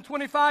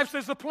 11:25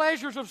 says the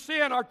pleasures of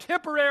sin are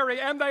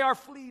temporary and they are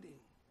fleeting.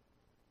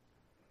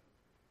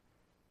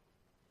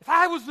 If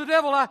I was the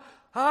devil,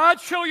 I'd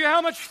show you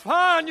how much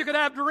fun you could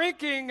have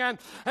drinking and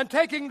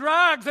taking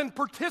drugs and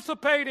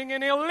participating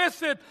in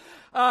illicit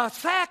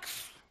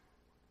sex.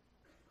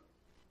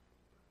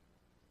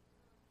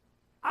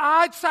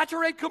 I'd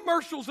saturate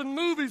commercials and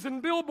movies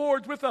and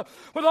billboards with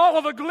all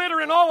of the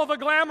glitter and all of the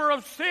glamour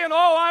of sin.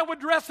 Oh, I would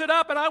dress it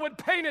up and I would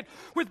paint it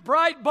with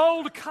bright,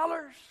 bold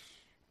colors.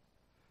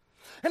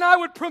 And I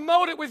would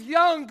promote it with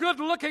young,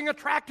 good-looking,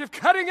 attractive,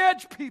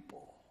 cutting-edge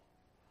people.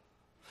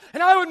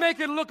 And I would make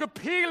it look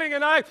appealing,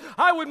 and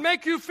I would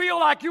make you feel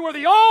like you were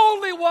the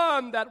only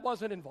one that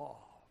wasn't involved.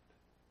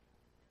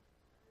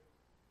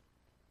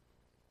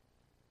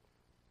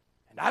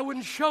 And I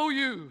wouldn't show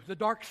you the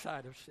dark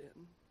side of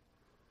sin.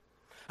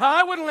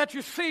 I wouldn't let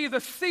you see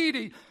the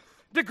seedy,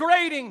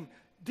 degrading,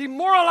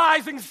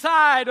 demoralizing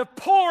side of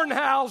porn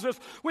houses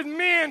with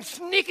men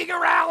sneaking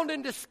around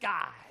in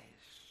disguise.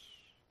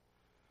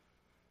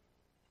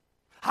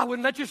 I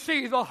wouldn't let you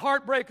see the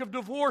heartbreak of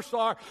divorce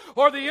or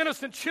the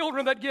innocent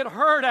children that get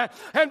hurt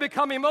and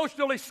become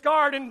emotionally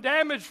scarred and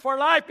damaged for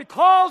life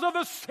because of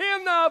the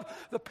sin of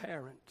the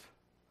parent.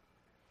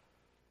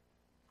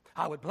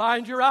 I would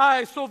blind your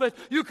eyes so that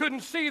you couldn't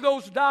see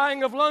those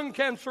dying of lung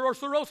cancer or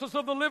cirrhosis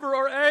of the liver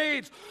or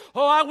AIDS.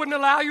 Oh, I wouldn't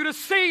allow you to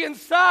see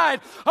inside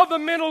of the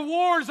mental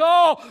wars,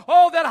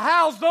 that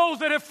house those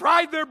that have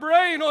fried their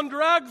brain on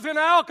drugs and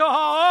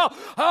alcohol.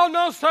 Oh,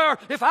 no, sir.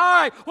 If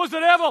I was the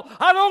devil,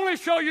 I'd only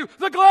show you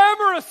the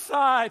glamorous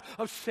side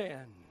of sin.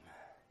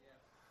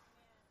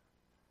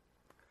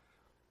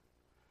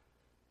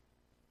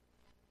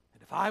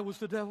 And if I was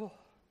the devil,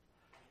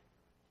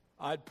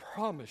 I'd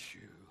promise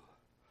you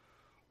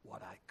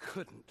what I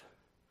couldn't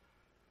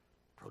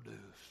produce.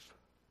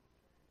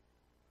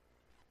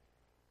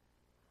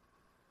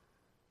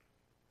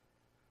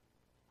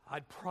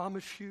 I'd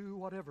promise you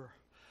whatever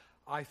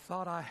I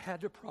thought I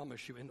had to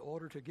promise you in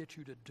order to get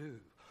you to do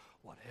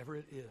whatever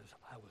it is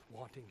I was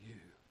wanting you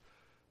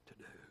to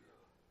do.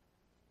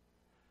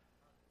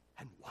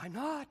 And why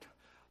not?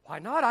 Why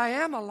not? I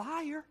am a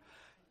liar.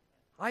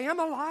 I am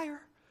a liar.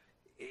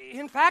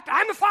 In fact,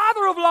 I'm the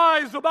father of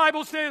lies, the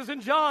Bible says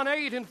in John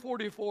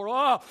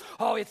 8:44.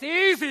 Oh, it's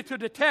easy to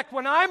detect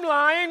when I'm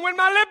lying, when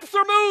my lips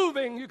are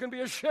moving. You can be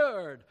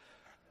assured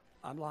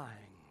I'm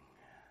lying.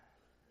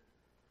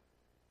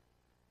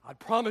 I'd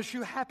promise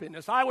you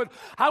happiness. I would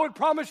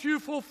promise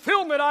you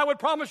fulfillment. I would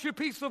promise you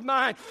peace of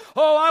mind.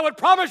 Oh, I would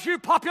promise you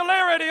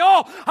popularity.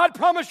 Oh, I'd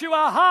promise you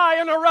a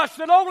high and a rush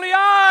that only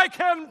I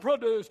can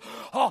produce.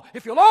 Oh,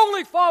 if you'll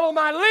only follow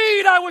my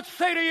lead, I would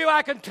say to you,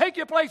 I can take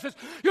you places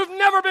you've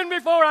never been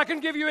before. I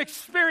can give you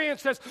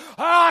experiences.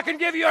 Oh, I can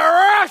give you a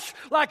rush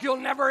like you'll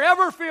never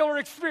ever feel or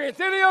experience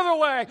any other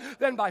way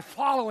than by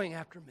following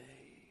after me.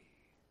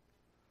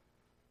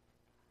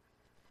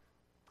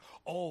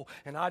 Oh,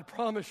 and I'd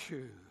promise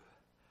you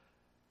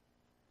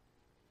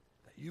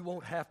you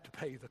won't have to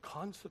pay the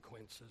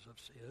consequences of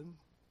sin.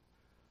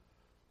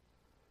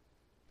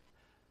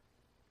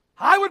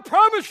 I would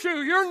promise you,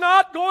 you're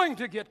not going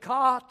to get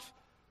caught.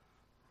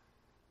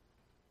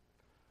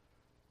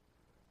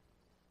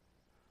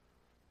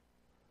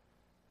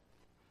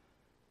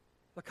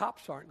 The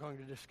cops aren't going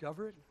to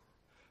discover it,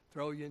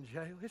 throw you in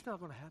jail. It's not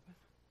going to happen.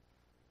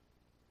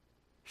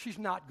 She's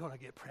not going to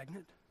get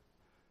pregnant.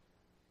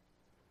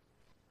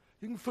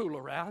 You can fool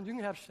around. You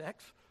can have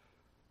sex.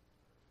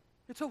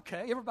 It's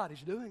okay.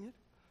 Everybody's doing it.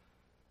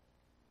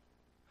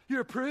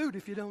 You're a prude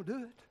if you don't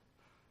do it.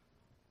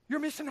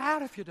 You're missing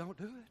out if you don't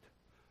do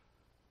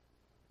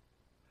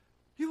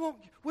it.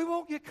 We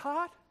won't get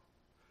caught.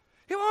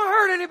 It won't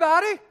hurt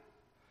anybody.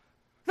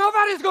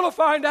 Nobody's going to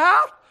find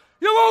out.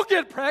 You won't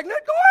get pregnant.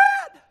 Go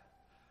ahead.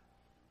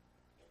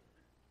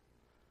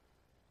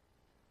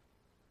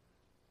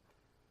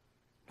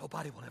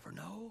 Nobody will ever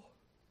know.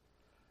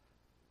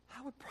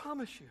 I would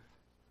promise you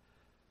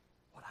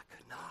what I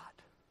could not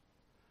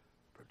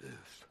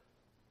produce.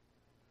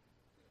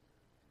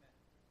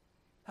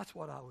 That's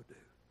what I would do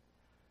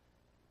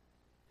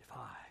if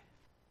I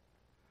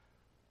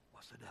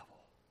was the devil.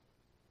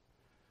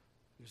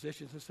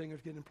 Musicians and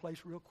singers, get in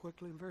place real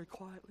quickly and very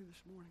quietly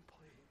this morning, please.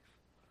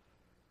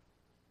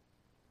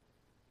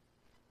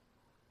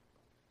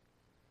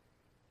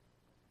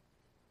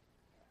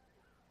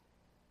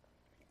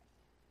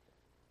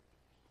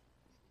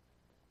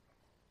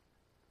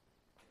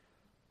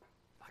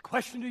 My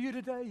question to you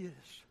today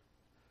is,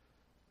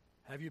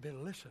 have you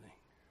been listening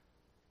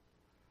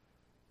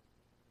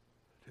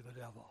to the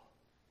devil?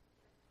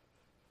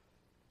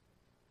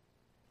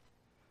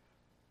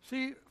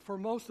 See, for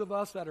most of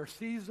us that are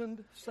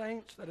seasoned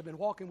saints that have been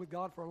walking with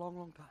God for a long,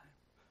 long time,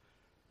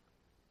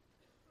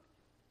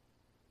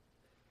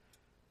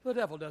 the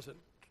devil doesn't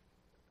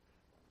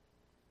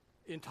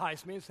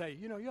entice me and say,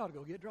 you ought to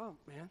go get drunk,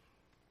 man.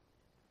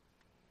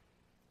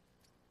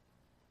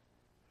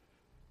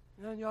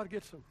 And you ought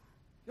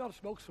to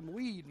smoke some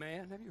weed,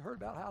 man. Have you heard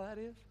about how that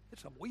is?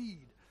 It's some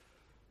weed.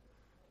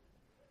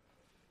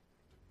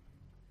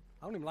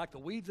 I don't even like the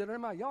weeds that are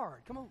in my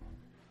yard. Come on.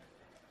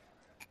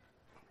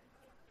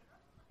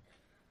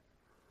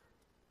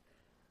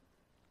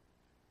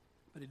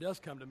 But he does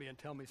come to me and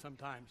tell me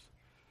sometimes,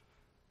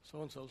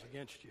 so-and-so's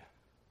against you.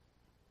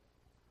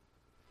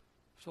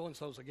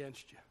 So-and-so's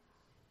against you.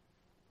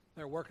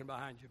 They're working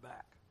behind your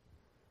back.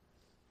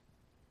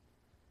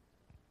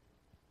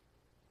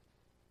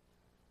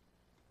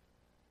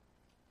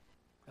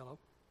 Hello?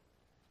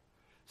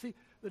 See,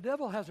 the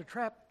devil has a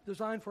trap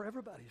designed for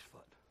everybody's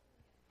foot.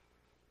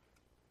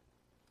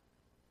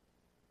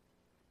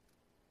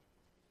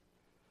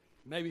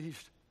 Maybe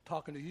he's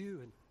talking to you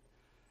and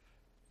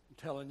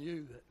telling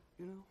you that,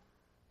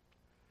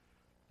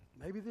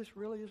 maybe this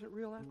really isn't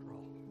real after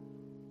all.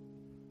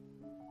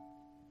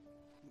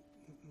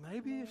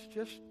 Maybe it's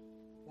just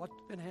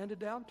what's been handed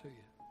down to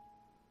you.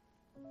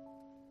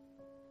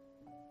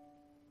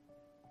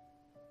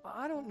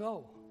 I don't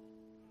know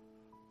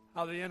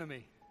how the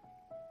enemy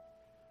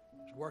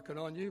is working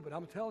on you, but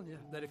I'm telling you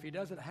that if he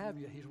doesn't have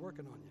you, he's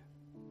working on you.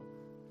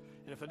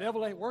 And if the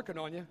devil ain't working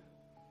on you,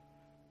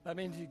 that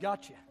means he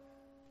got you.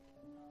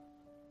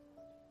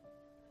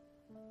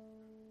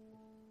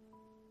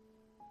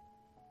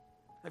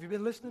 Have you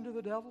been listening to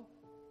the devil?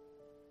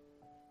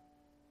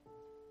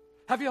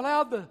 Have you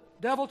allowed the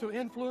devil to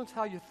influence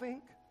how you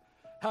think,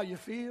 how you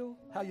feel,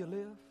 how you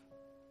live?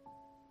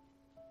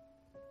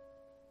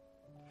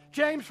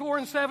 James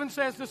 4:7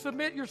 says to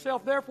submit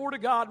yourself therefore to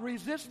God,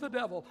 resist the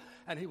devil,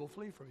 and he will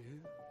flee from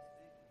you.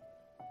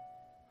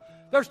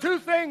 There's two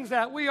things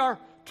that we are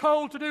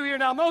told to do here.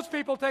 Now, most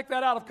people take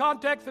that out of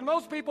context, and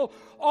most people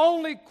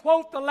only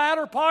quote the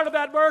latter part of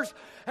that verse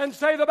and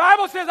say, the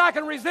Bible says I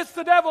can resist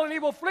the devil and he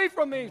will flee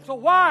from me. So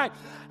why,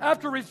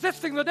 after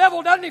resisting the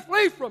devil, doesn't he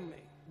flee from me?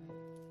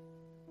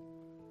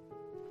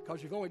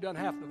 Because you've only done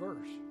half the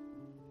verse.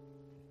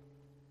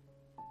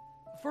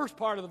 The first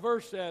part of the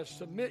verse says,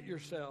 submit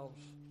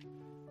yourselves,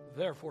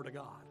 therefore, to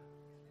God.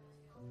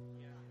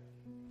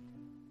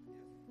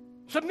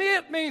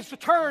 Submit means to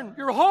turn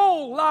your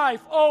whole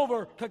life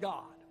over to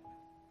God.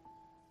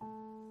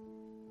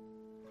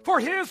 For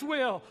His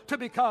will to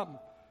become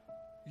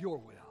your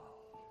will.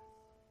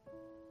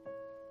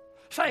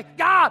 Say,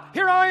 God,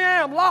 here I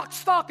am, lock,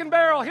 stock, and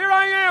barrel. Here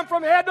I am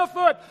from head to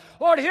foot.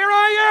 Lord, here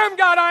I am,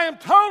 God. I am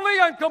totally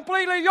and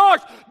completely yours.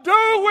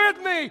 Do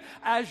with me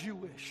as you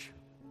wish.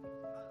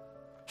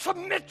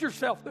 Submit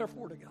yourself,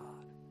 therefore, to God.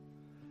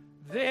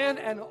 Then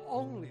and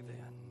only then,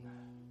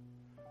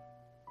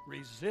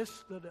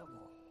 resist the devil.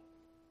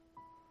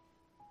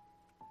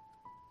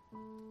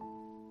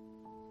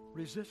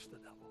 Resist the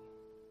devil.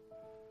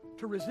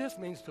 To resist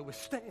means to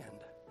withstand.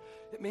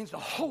 It means to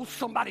hold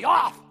somebody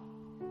off.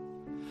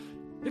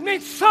 It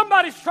means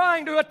somebody's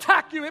trying to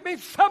attack you. It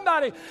means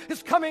somebody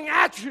is coming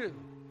at you.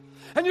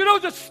 And you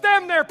don't just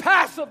stand there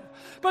passive,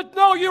 but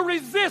no, you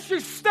resist, you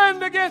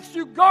stand against,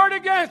 you guard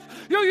against,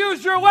 you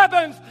use your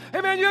weapons,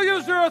 amen, you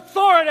use your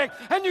authority,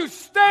 and you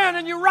stand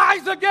and you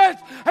rise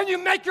against, and you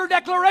make your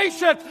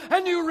declaration,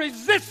 and you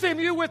resist him,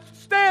 you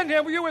withstand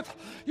him,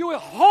 you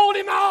hold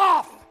him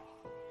off.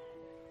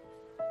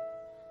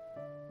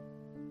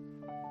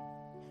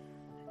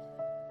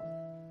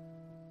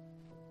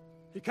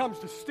 He comes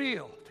to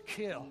steal, to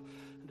kill,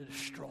 and to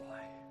destroy.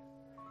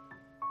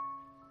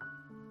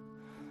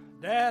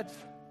 Dads,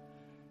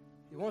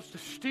 he wants to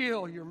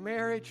steal your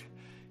marriage.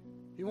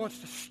 He wants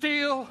to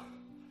steal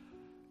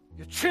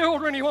your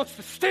children. He wants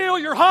to steal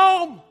your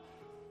home.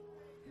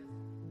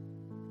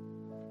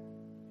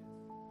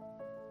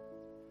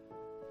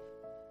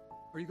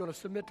 Are you going to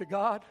submit to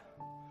God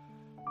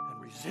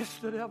and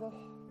resist the devil?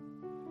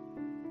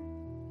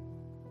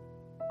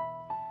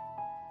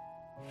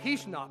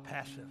 He's not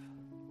passive.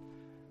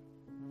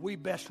 We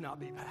best not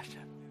be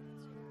passive.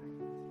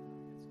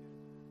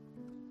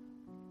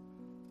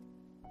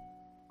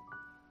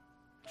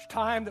 It's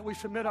time that we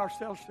submit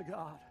ourselves to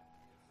God.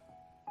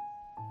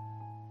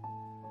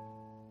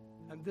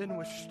 And then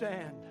we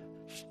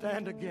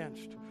stand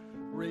against,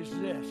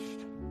 resist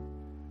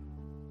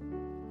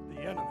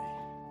the enemy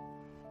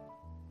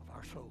of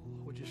our soul.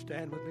 Would you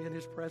stand with me in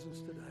his presence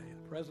today,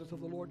 the presence of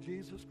the Lord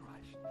Jesus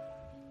Christ?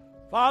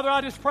 Father,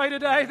 I just pray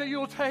today that you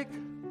will take,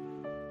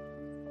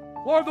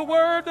 Lord, the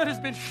word that has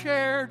been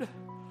shared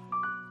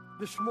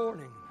this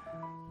morning.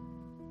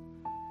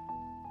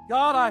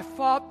 God, I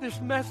fought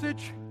this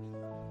message.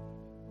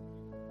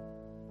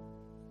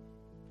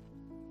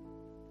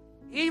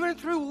 Even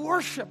through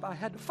worship, I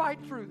had to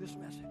fight through this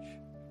message.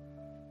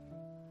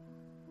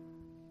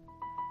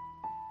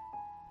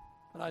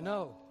 But I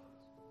know,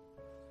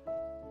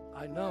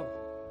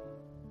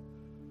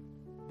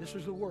 this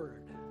is the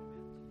word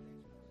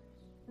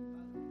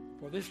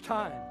for this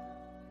time.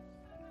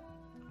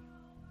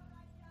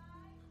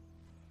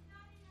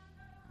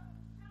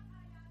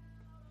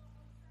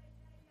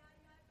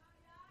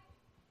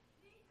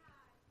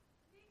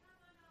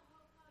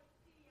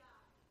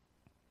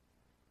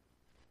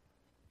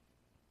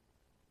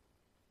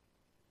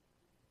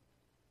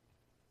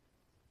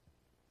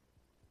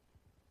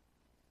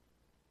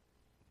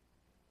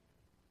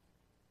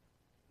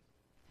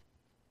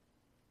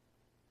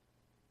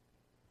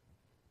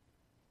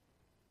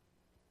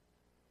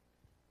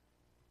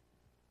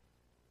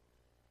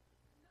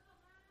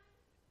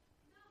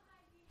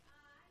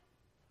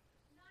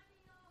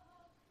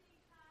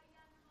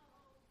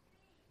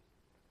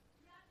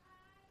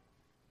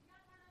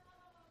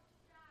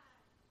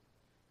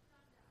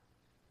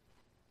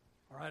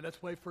 right,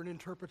 let's wait for an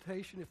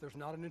interpretation. If there's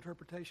not an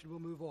interpretation, we'll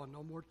move on.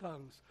 No more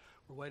tongues.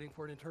 We're waiting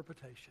for an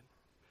interpretation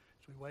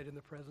as we wait in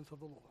the presence of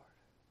the Lord.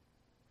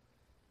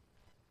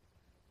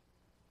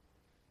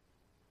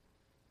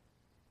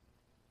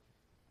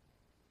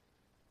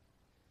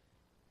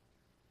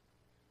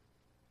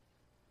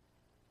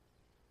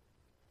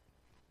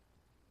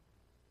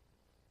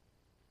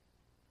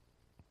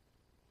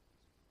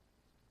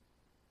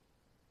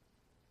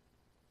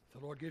 If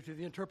the Lord gives you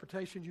the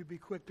interpretation, you be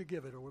quick to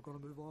give it, or we're going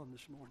to move on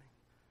this morning.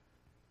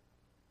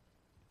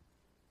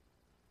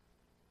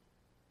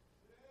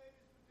 Today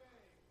is the day,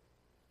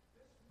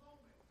 this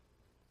moment,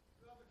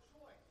 you have a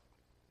choice.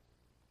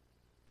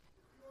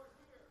 If you are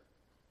here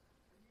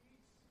and you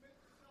need to submit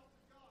yourself to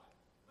God,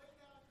 lay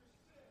down your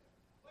sin.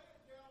 Lay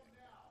it down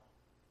now.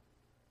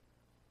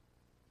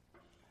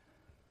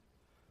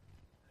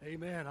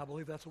 Amen. I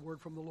believe that's a word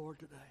from the Lord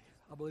today.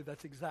 I believe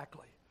that's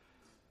exactly.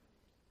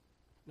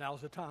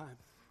 Now's the time.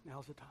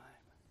 Now's the time.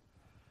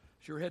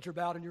 As your heads are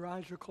bowed and your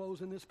eyes are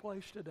closed in this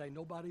place today,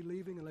 nobody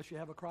leaving unless you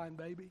have a crying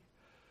baby.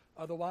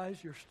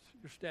 Otherwise, you're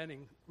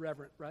standing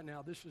reverent right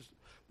now. This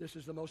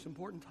is the most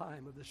important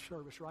time of this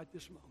service, right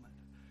this moment.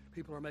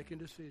 People are making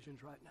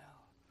decisions right now.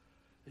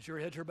 As your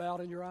heads are bowed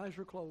and your eyes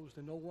are closed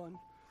and no one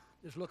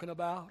is looking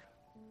about,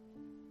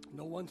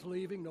 no one's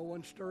leaving, no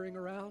one's stirring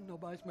around,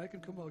 nobody's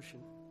making commotion.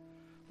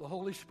 The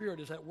Holy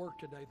Spirit is at work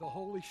today. The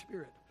Holy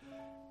Spirit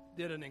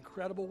did an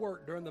incredible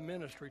work during the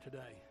ministry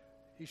today.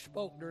 He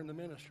spoke during the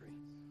ministry.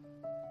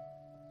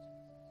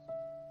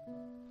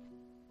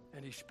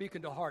 And he's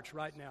speaking to hearts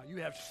right now. You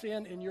have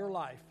sin in your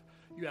life.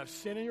 You have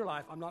sin in your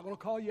life. I'm not going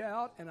to call you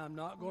out, and I'm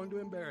not going to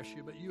embarrass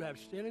you, but you have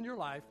sin in your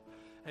life,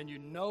 and you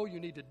know you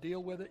need to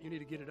deal with it. You need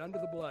to get it under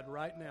the blood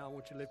right now. I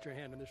want you to lift your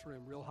hand in this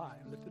room real high.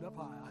 Lift it up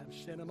high. I have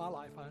sin in my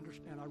life. I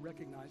understand. I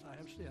recognize I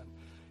have sin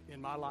in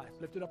my life.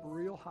 Lift it up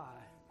real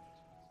high.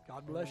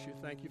 God bless you.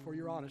 Thank you for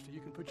your honesty.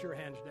 You can put your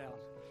hands down.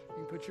 You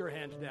can put your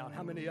hands down.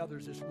 How many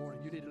others this morning?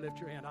 You need to lift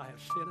your hand. I have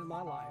sin in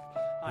my life.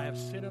 I have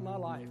sin in my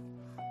life.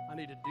 I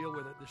need to deal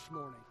with it this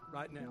morning,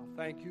 right now.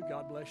 Thank you.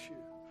 God bless you.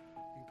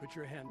 You can put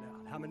your hand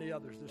down. How many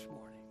others this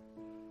morning?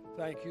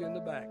 Thank you in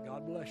the back.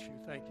 God bless you.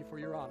 Thank you for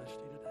your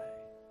honesty today.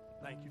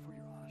 Thank you for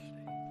your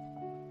honesty.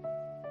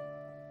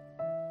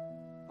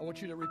 I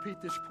want you to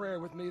repeat this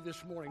prayer with me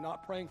this morning,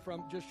 not praying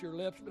from just your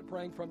lips, but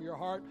praying from your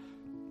heart.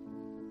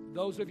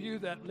 Those of you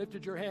that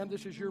lifted your hand,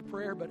 this is your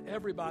prayer, but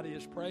everybody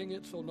is praying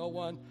it, so no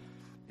one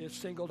is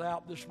singled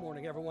out this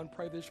morning. Everyone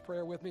pray this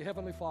prayer with me.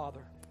 Heavenly Father,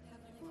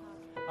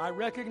 I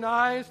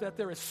recognize that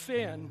there is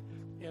sin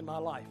in my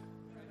life.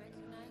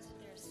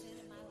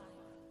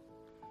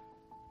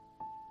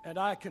 And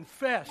I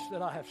confess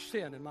that I have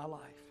sin in my life.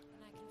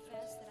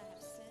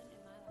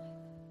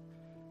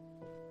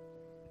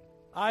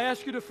 I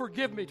ask you to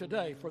forgive me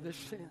today for this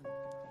sin.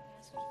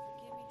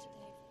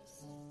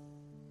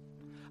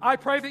 I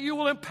pray that you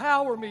will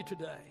empower me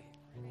today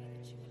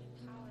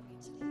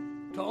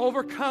to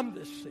overcome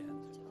this sin.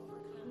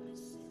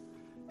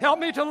 Help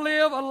me to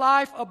live a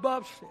life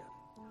above sin.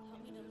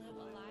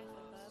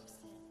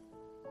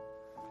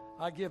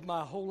 I give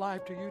my whole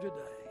life to you today.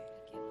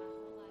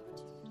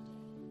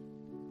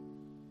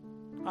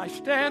 I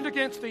stand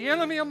against the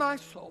enemy of my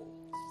soul.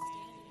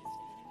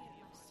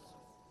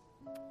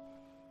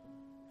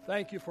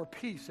 Thank you for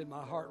peace in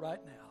my heart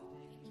right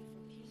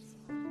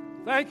now.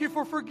 Thank you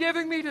for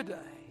forgiving me today.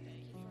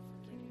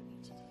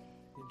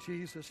 In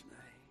Jesus' name.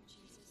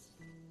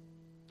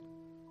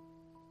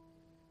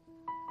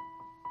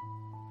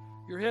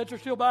 Your heads are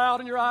still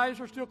bowed and your eyes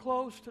are still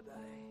closed today.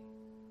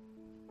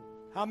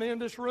 How many in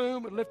this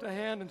room would lift a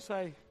hand and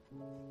say,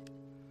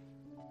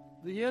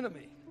 the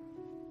enemy,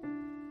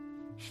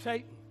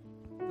 Satan,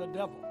 the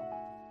devil,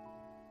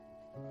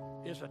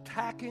 is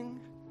attacking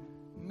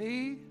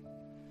me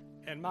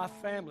and my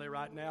family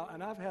right now,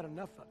 and I've had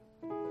enough of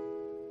it.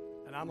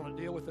 And I'm going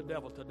to deal with the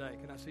devil today.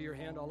 Can I see your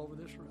hand all over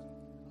this room?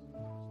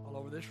 All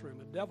over this room.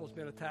 The devil's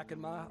been attacking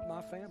my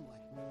family,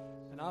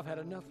 and I've had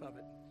enough of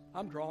it.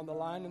 I'm drawing the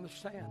line in the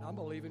sand. I'm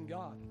believing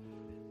God.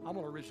 I'm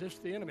going to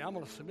resist the enemy. I'm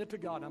going to submit to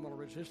God, and I'm going to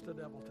resist the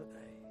devil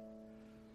today.